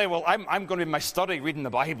couldn't say, well, I'm going to be in my study reading the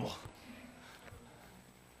Bible.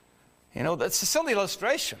 You know, that's a silly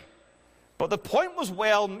illustration. But the point was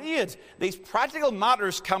well made. These practical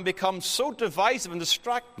matters can become so divisive and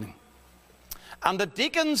distracting. And the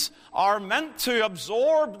deacons are meant to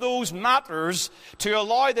absorb those matters to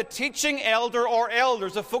allow the teaching elder or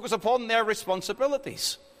elders to focus upon their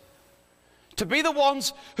responsibilities. To be the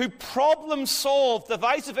ones who problem solve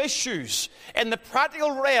divisive issues in the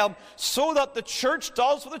practical realm so that the church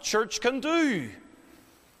does what the church can do.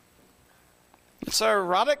 It's a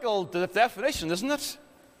radical definition, isn't it?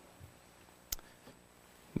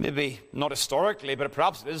 Maybe not historically, but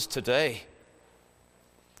perhaps it is today.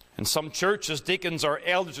 In some churches, deacons are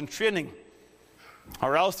elders in training,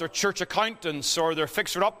 or else they're church accountants, or they're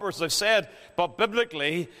fixer-uppers, as I've said. But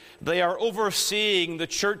biblically, they are overseeing the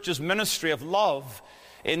church's ministry of love,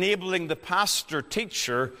 enabling the pastor,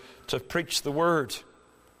 teacher to preach the word.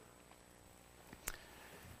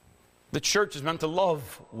 The church is meant to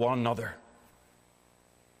love one another.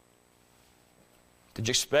 Did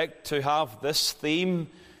you expect to have this theme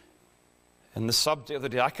in the subject of the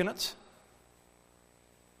diaconate?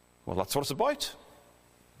 Well, that's what it's about.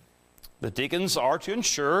 The deacons are to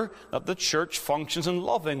ensure that the church functions in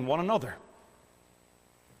loving one another.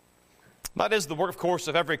 That is the work, of course,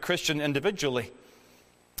 of every Christian individually.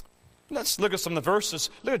 Let's look at some of the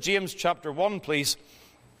verses. Look at James chapter 1, please.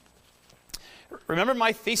 Remember,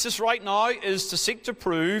 my thesis right now is to seek to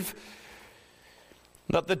prove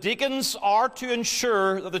that the deacons are to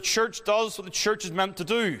ensure that the church does what the church is meant to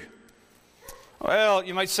do. Well,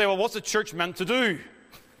 you might say, well, what's the church meant to do?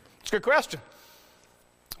 It's a good question.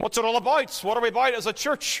 What's it all about? What are we about as a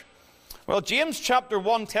church? Well, James chapter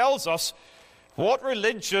 1 tells us what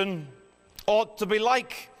religion ought to be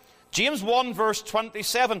like. James 1 verse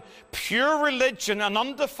 27, pure religion and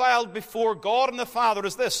undefiled before God and the Father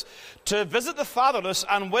is this, to visit the fatherless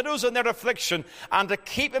and widows in their affliction, and to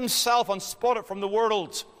keep himself unspotted from the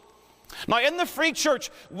world. Now, in the Free Church,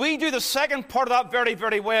 we do the second part of that very,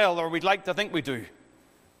 very well, or we'd like to think we do.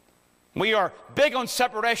 We are big on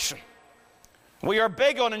separation. We are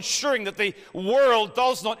big on ensuring that the world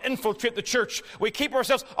does not infiltrate the church. We keep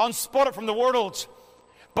ourselves unspotted from the world.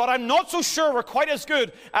 But I'm not so sure we're quite as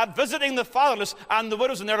good at visiting the fatherless and the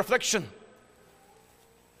widows in their affliction.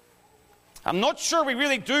 I'm not sure we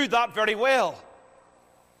really do that very well.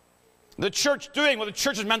 The church doing what the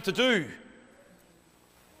church is meant to do.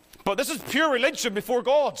 But this is pure religion before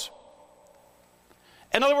God.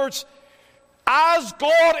 In other words, as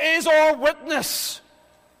God is our witness,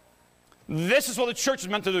 this is what the church is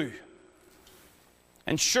meant to do.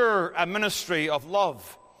 Ensure a ministry of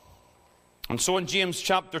love. And so in James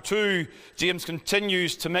chapter 2, James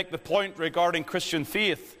continues to make the point regarding Christian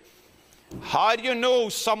faith. How do you know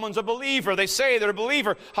someone's a believer? They say they're a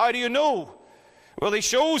believer. How do you know? Well, he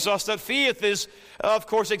shows us that faith is, of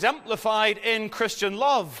course, exemplified in Christian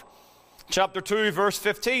love. Chapter 2, verse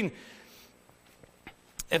 15.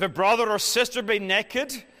 If a brother or sister be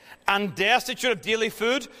naked and destitute of daily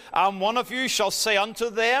food, and one of you shall say unto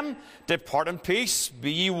them, depart in peace,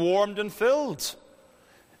 be ye warmed and filled.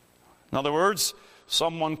 In other words,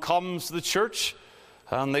 someone comes to the church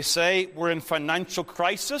and they say, we're in financial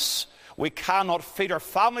crisis, we cannot feed our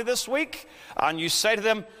family this week, and you say to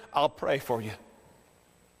them, I'll pray for you.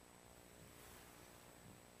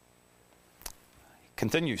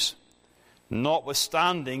 Continues.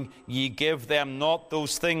 Notwithstanding, ye give them not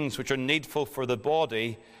those things which are needful for the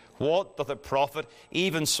body. What doth it profit?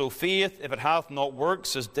 Even so faith, if it hath not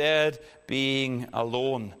works, is dead, being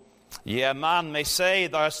alone. Yea, a man may say,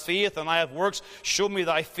 thou hast faith, and I have works. Show me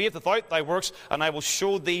thy faith without thy works, and I will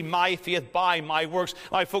show thee my faith by my works.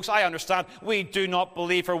 Now, folks, I understand we do not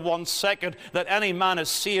believe for 1 second that any man is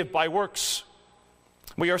saved by works.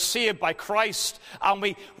 We are saved by Christ, and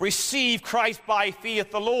we receive Christ by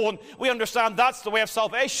faith alone. We understand that's the way of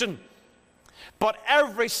salvation. But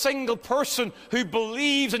every single person who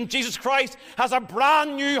believes in Jesus Christ has a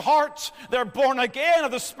brand new heart. They're born again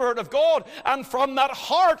of the Spirit of God. And from that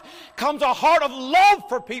heart comes a heart of love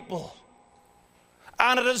for people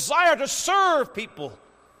and a desire to serve people.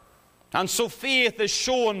 And so faith is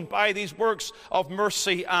shown by these works of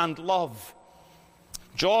mercy and love.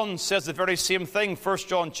 John says the very same thing, 1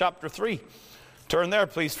 John chapter 3. Turn there,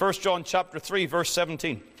 please. 1 John chapter 3, verse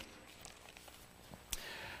 17.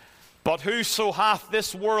 But whoso hath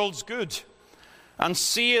this world's good, and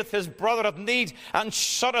seeth his brother of need, and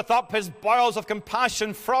shutteth up his bowels of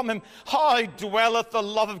compassion from him, how dwelleth the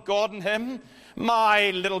love of God in him? My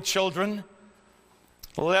little children,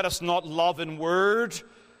 let us not love in word,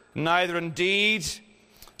 neither in deed,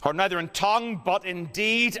 or neither in tongue, but in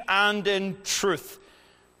deed and in truth.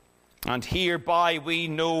 And hereby we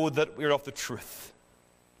know that we are of the truth.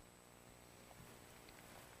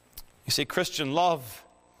 You see, Christian love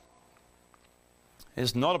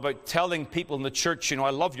is not about telling people in the church, I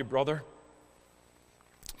love you, brother.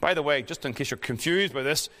 By the way, just in case you're confused by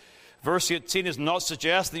this, verse 18 is not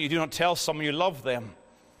suggesting that you do not tell someone you love them.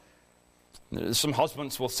 Some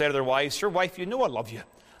husbands will say to their wives, your wife, you know I love you.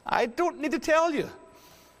 I don't need to tell you.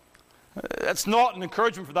 It's not an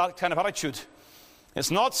encouragement for that kind of attitude. It's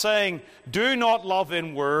not saying, do not love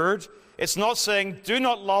in word. It's not saying, do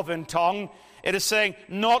not love in tongue. It is saying,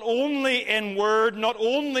 not only in word, not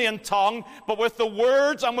only in tongue, but with the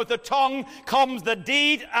words and with the tongue comes the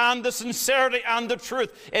deed and the sincerity and the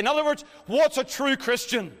truth. In other words, what's a true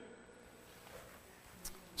Christian?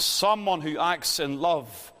 Someone who acts in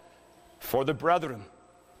love for the brethren.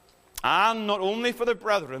 And not only for the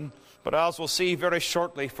brethren, but as we'll see very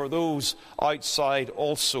shortly, for those outside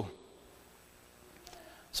also.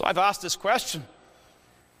 So I've asked this question.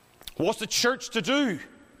 What's the church to do?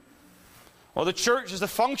 Well, the church is to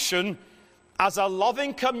function as a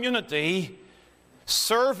loving community,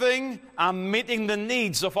 serving and meeting the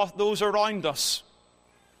needs of those around us.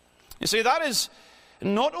 You see, that is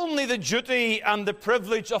not only the duty and the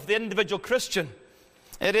privilege of the individual Christian,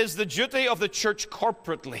 it is the duty of the church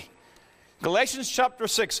corporately. Galatians chapter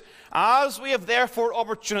 6, as we have therefore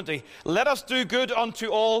opportunity, let us do good unto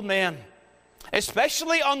all men,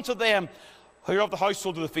 especially unto them who are of the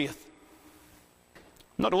household of the faith.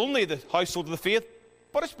 Not only the household of the faith,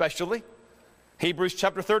 but especially. Hebrews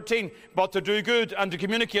chapter 13, but to do good and to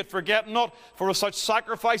communicate, forget not, for with such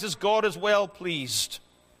sacrifices God is well pleased.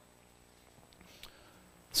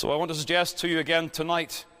 So I want to suggest to you again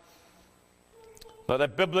tonight that a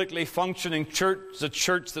biblically functioning church is a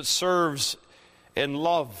church that serves in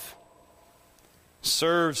love,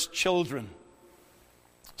 serves children,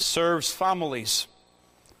 serves families,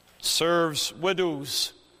 serves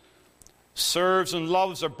widows, serves and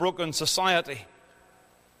loves a broken society.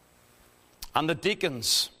 And the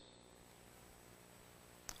deacons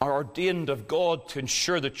are ordained of God to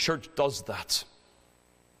ensure the church does that.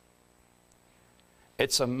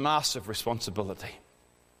 It's a massive responsibility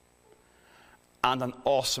and an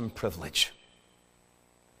awesome privilege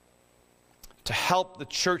to help the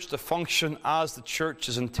church to function as the church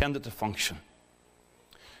is intended to function,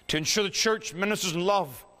 to ensure the church ministers in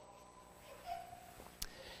love,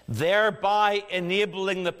 thereby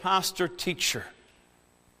enabling the pastor-teacher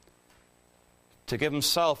to give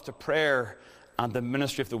himself to prayer and the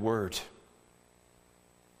ministry of the word.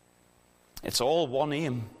 It's all one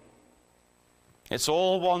aim. It's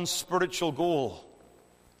all one spiritual goal,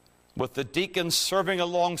 with the deacons serving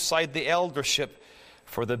alongside the eldership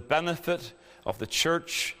for the benefit of the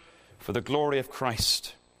church, for the glory of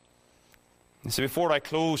Christ. And so before I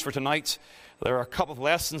close for tonight, there are a couple of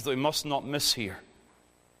lessons that we must not miss here.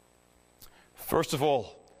 First of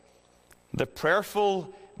all, the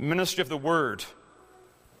prayerful ministry of the word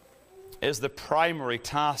is the primary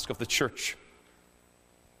task of the church.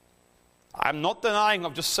 I'm not denying what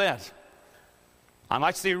I've just said. I'm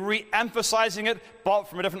actually re-emphasizing it, but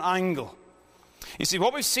from a different angle. You see,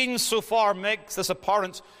 what we've seen so far makes this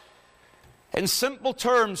apparent. In simple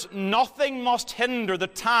terms, nothing must hinder the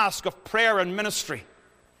task of prayer and ministry.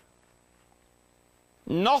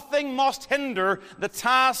 Nothing must hinder the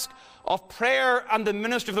task of prayer and the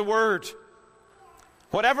ministry of the word.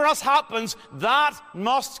 Whatever else happens, that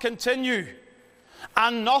must continue.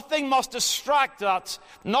 And nothing must distract that.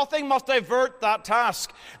 Nothing must divert that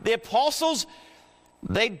task. The apostles,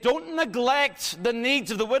 they don't neglect the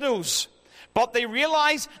needs of the widows, but they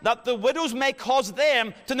realize that the widows may cause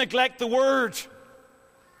them to neglect the word.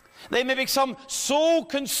 They may become so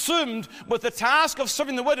consumed with the task of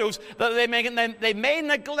serving the widows that they may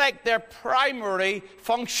neglect their primary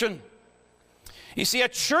function. You see, a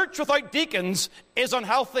church without deacons is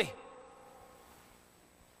unhealthy.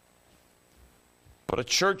 But a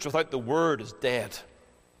church without the word is dead.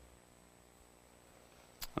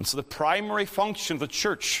 And so the primary function of the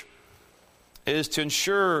church is to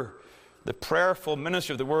ensure the prayerful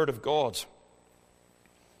ministry of the word of God.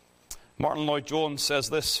 Martin Lloyd-Jones says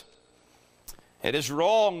this: it is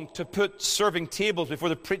wrong to put serving tables before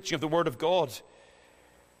the preaching of the word of God,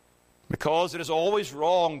 because it is always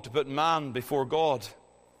wrong to put man before God.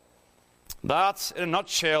 That, in a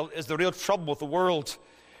nutshell, is the real trouble with the world.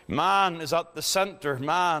 Man is at the center.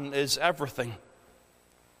 Man is everything.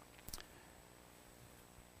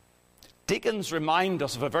 Deacons remind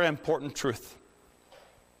us of a very important truth.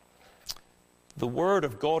 The word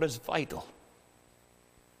of God is vital.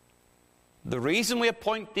 The reason we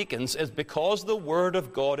appoint deacons is because the word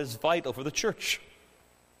of God is vital for the church.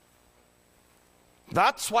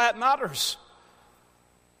 That's why it matters.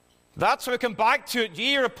 That's why we come back to it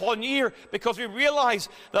year upon year, because we realize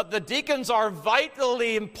that the deacons are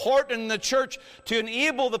vitally important in the church to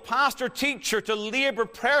enable the pastor-teacher to labor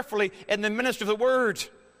prayerfully in the ministry of the word.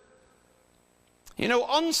 You know,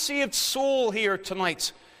 unsaved soul here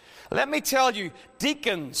tonight, let me tell you,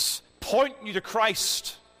 deacons point you to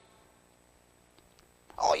Christ.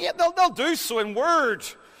 Oh yeah, they'll do so in word.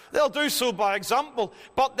 They'll do so by example.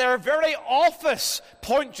 But their very office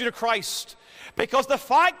points you to Christ. Because the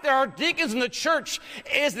fact there are deacons in the church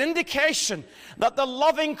is an indication that the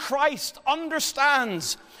loving Christ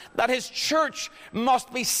understands that his church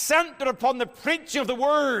must be centered upon the preaching of the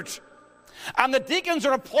word. And the deacons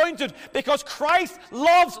are appointed because Christ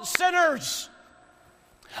loves sinners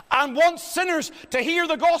and wants sinners to hear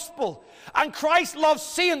the gospel. And Christ loves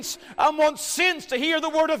saints and wants saints to hear the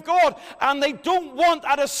word of God. And they don't want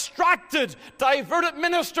a distracted, diverted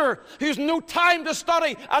minister who's no time to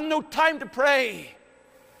study and no time to pray.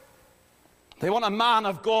 They want a man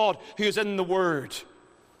of God who's in the word.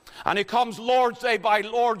 And he comes Lord's Day by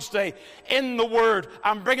Lord's Day in the word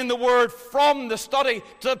and bringing the word from the study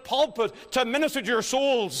to the pulpit to minister to your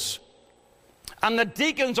souls. And the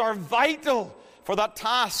deacons are vital for that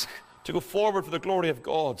task to go forward for the glory of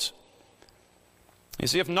God. You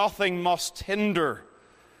see, if nothing must hinder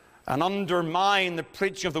and undermine the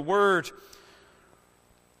preaching of the word,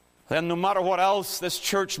 then no matter what else, this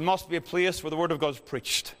church must be a place where the Word of God is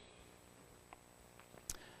preached.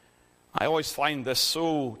 I always find this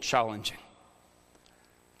so challenging.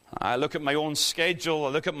 I look at my own schedule, I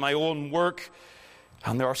look at my own work,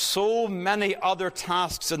 and there are so many other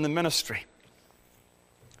tasks in the ministry.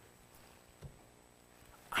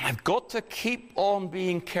 And I've got to keep on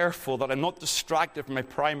being careful that I'm not distracted from my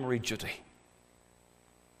primary duty.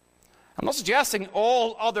 I'm not suggesting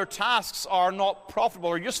all other tasks are not profitable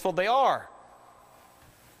or useful. They are.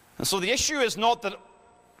 And so the issue is not that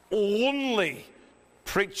only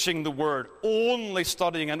preaching the Word, only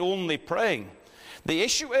studying and only praying. The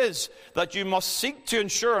issue is that you must seek to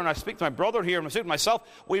ensure, and I speak to my brother here and I speak to myself,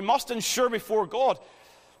 we must ensure before God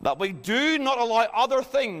that we do not allow other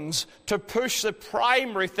things to push the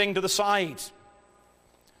primary thing to the side.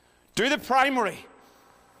 Do the primary,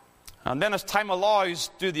 and then as time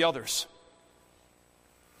allows, do the others.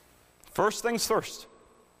 First things first.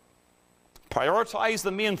 Prioritize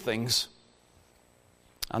the main things,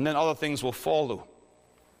 and then other things will follow.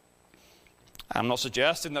 I'm not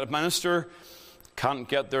suggesting that a minister can't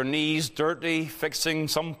get their knees dirty fixing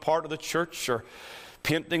some part of the church or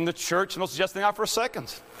painting the church. I'm not suggesting that for a second.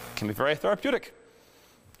 It can be very therapeutic,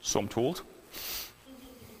 so I'm told.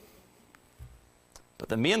 But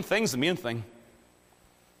the main thing's the main thing.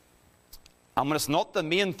 And when it's not the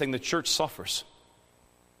main thing, the church suffers.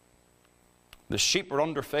 The sheep are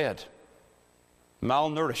underfed,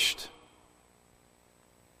 malnourished,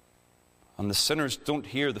 and the sinners don't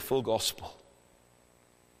hear the full gospel.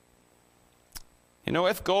 You know,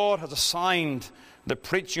 if God has assigned the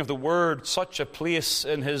preaching of the Word such a place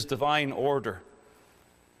in His divine order,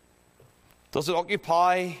 does it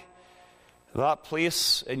occupy that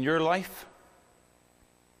place in your life?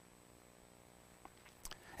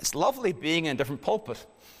 It's lovely being in a different pulpit,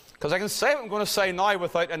 because I can say what I'm going to say now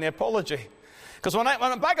without any apology. Because when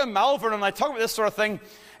I'm back in Malvern and I talk about this sort of thing,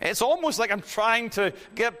 it's almost like I'm trying to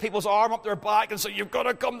get people's arm up their back and say, you've got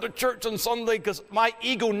to come to church on Sunday because my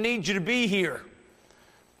ego needs you to be here.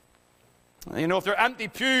 You know, if they're empty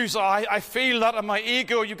pews, I feel that in my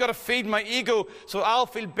ego. You've got to feed my ego so I'll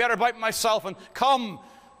feel better about myself and come,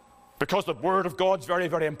 because the Word of God's very,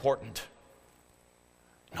 very important.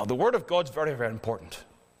 Now, the Word of God's very, very important.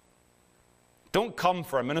 Don't come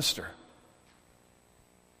for a minister.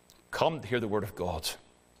 Come to hear the Word of God.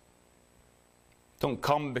 Don't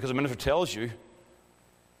come because a minister tells you.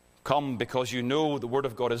 Come because you know the Word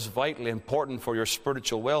of God is vitally important for your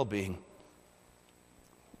spiritual well-being.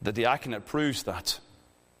 The Diaconate proves that.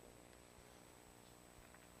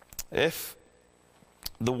 If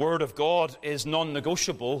the Word of God is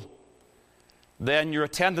non-negotiable, then your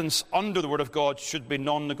attendance under the Word of God should be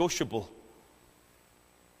non-negotiable.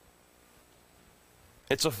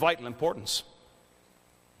 It's of vital importance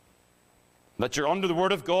that you're under the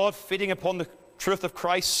Word of God, feeding upon the truth of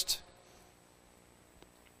Christ.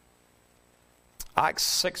 Acts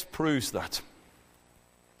 6 proves that.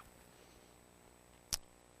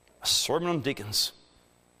 A sermon on deacons.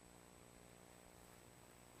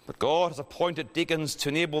 But God has appointed deacons to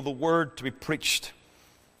enable the Word to be preached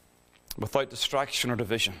without distraction or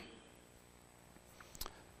division.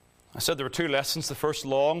 I said there were two lessons. The first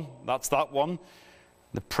long, that's that one.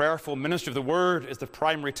 The prayerful ministry of the Word is the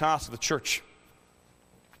primary task of the church.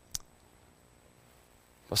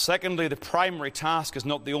 But secondly, the primary task is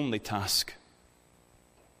not the only task.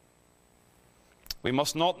 We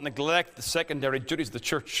must not neglect the secondary duties of the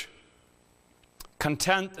church,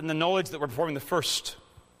 content in the knowledge that we're performing the first.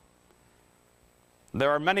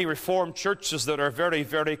 There are many Reformed churches that are very,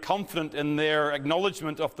 very confident in their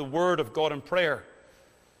acknowledgement of the Word of God in prayer.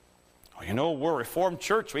 Oh, you know, we're a Reformed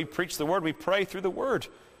church. We preach the Word. We pray through the Word.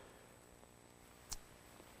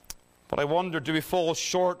 But I wonder, do we fall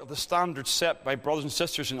short of the standards set by brothers and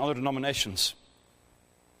sisters in other denominations?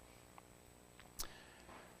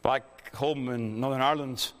 Back home in Northern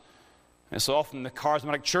Ireland, it's often the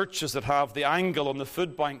charismatic churches that have the angle on the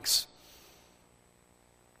food banks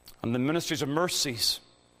and the ministries of mercies.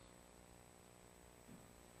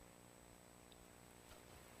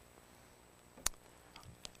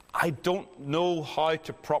 I don't know how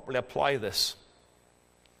to properly apply this.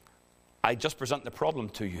 I just present the problem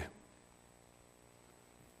to you.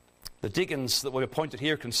 The deacons that we appointed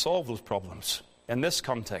here can solve those problems in this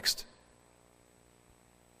context.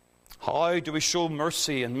 How do we show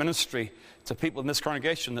mercy and ministry to people in this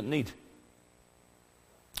congregation that need?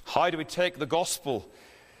 How do we take the gospel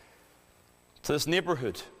to this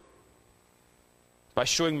neighborhood? By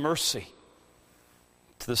showing mercy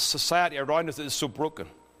to the society around us that is so broken.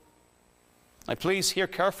 Now please hear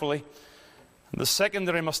carefully. The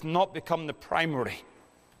secondary must not become the primary.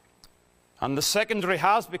 And the secondary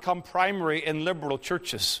has become primary in liberal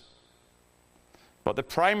churches. But the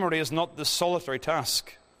primary is not the solitary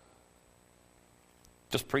task.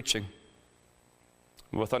 Just preaching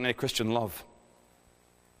without any Christian love.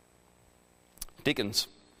 Deacons,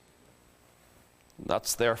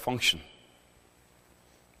 that's their function.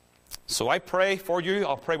 So I pray for you,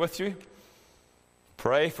 I'll pray with you.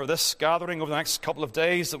 Pray for this gathering over the next couple of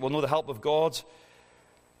days that we'll know the help of God,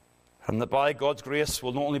 and that by God's grace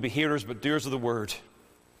we'll not only be hearers but doers of the word,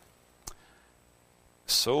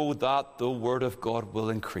 so that the word of God will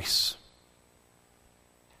increase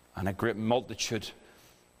and a great multitude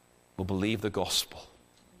will believe the gospel.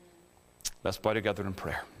 Let's bow together in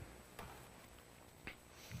prayer.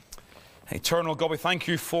 Eternal God, we thank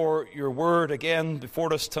you for your word again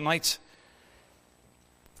before us tonight.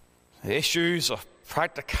 The issues of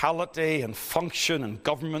practicality and function and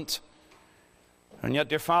government. And yet,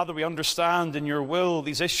 dear Father, we understand in your will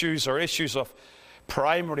these issues are issues of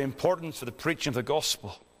primary importance for the preaching of the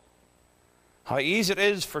gospel. How easy it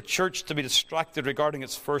is for church to be distracted regarding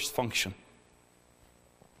its first function.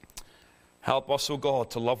 Help us, O God,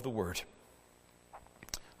 to love the word.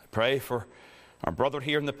 I pray for our brother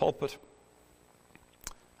here in the pulpit.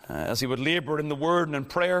 As he would labor in the word and in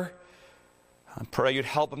prayer, I pray you'd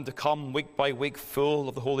help him to come week by week full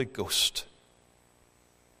of the Holy Ghost,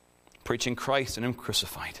 preaching Christ and him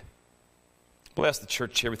crucified. Bless the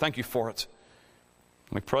church here. We thank you for it.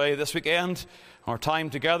 We pray this weekend our time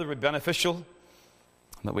together would be beneficial,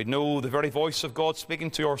 and that we'd know the very voice of God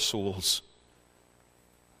speaking to our souls.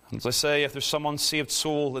 And as I say, if there's some unsaved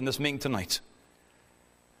soul in this meeting tonight,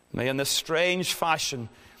 may in this strange fashion,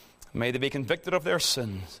 may they be convicted of their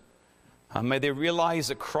sins, and may they realize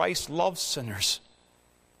that Christ loves sinners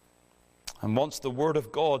and wants the word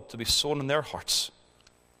of God to be sown in their hearts.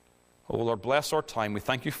 Oh Lord, bless our time. We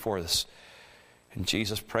thank you for this. In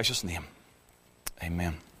Jesus' precious name,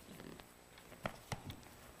 amen.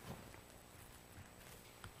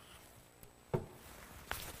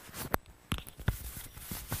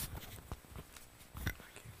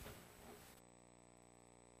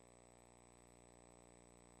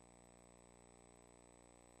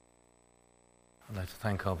 I'd like to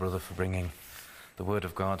thank our brother for bringing the word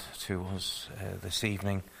of God to us this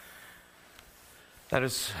evening. Let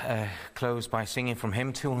us close by singing from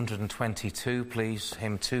hymn 222, please.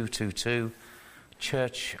 Hymn 222,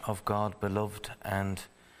 Church of God, Beloved and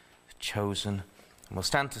Chosen. And we'll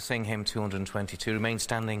stand to sing hymn 222. Remain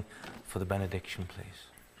standing for the benediction, please.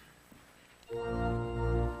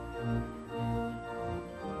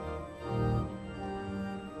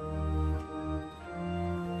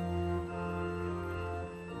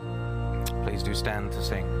 Please do stand to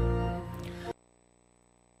sing.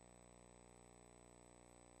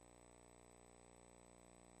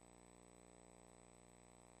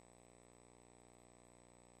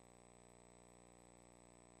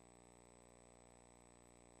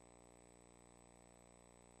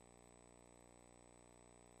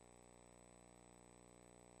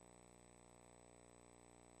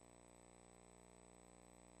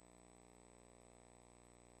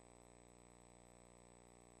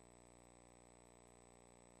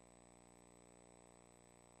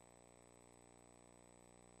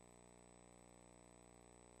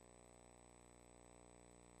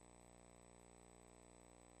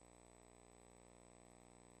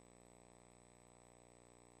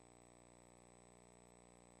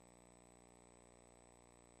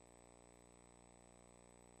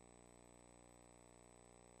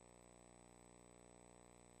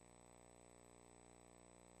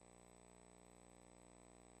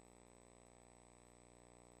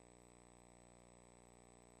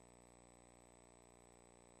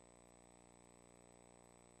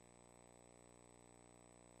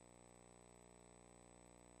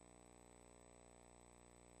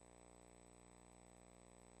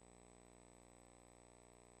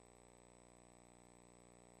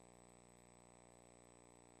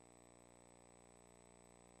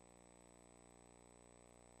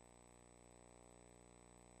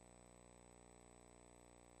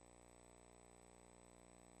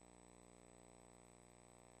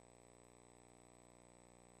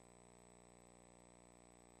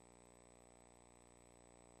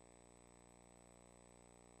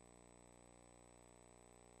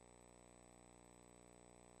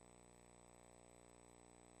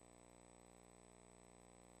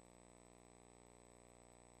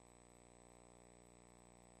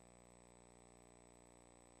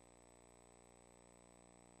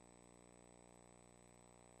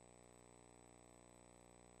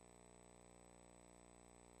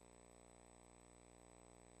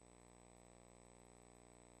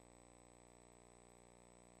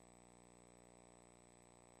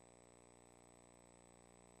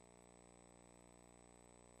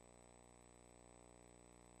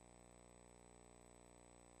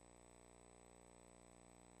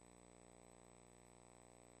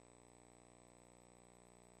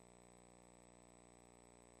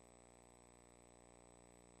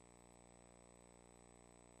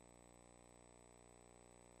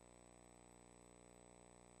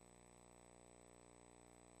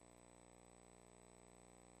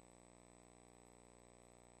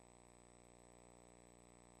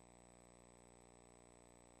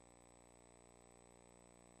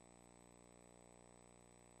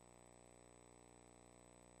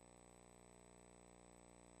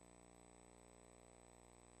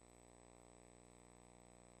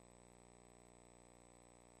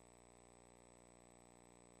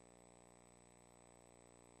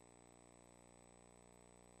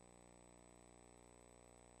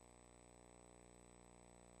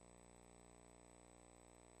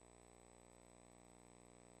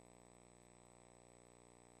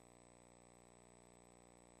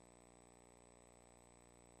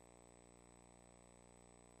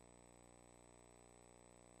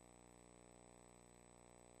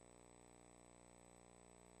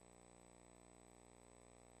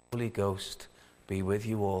 Holy Ghost be with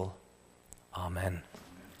you all. Amen.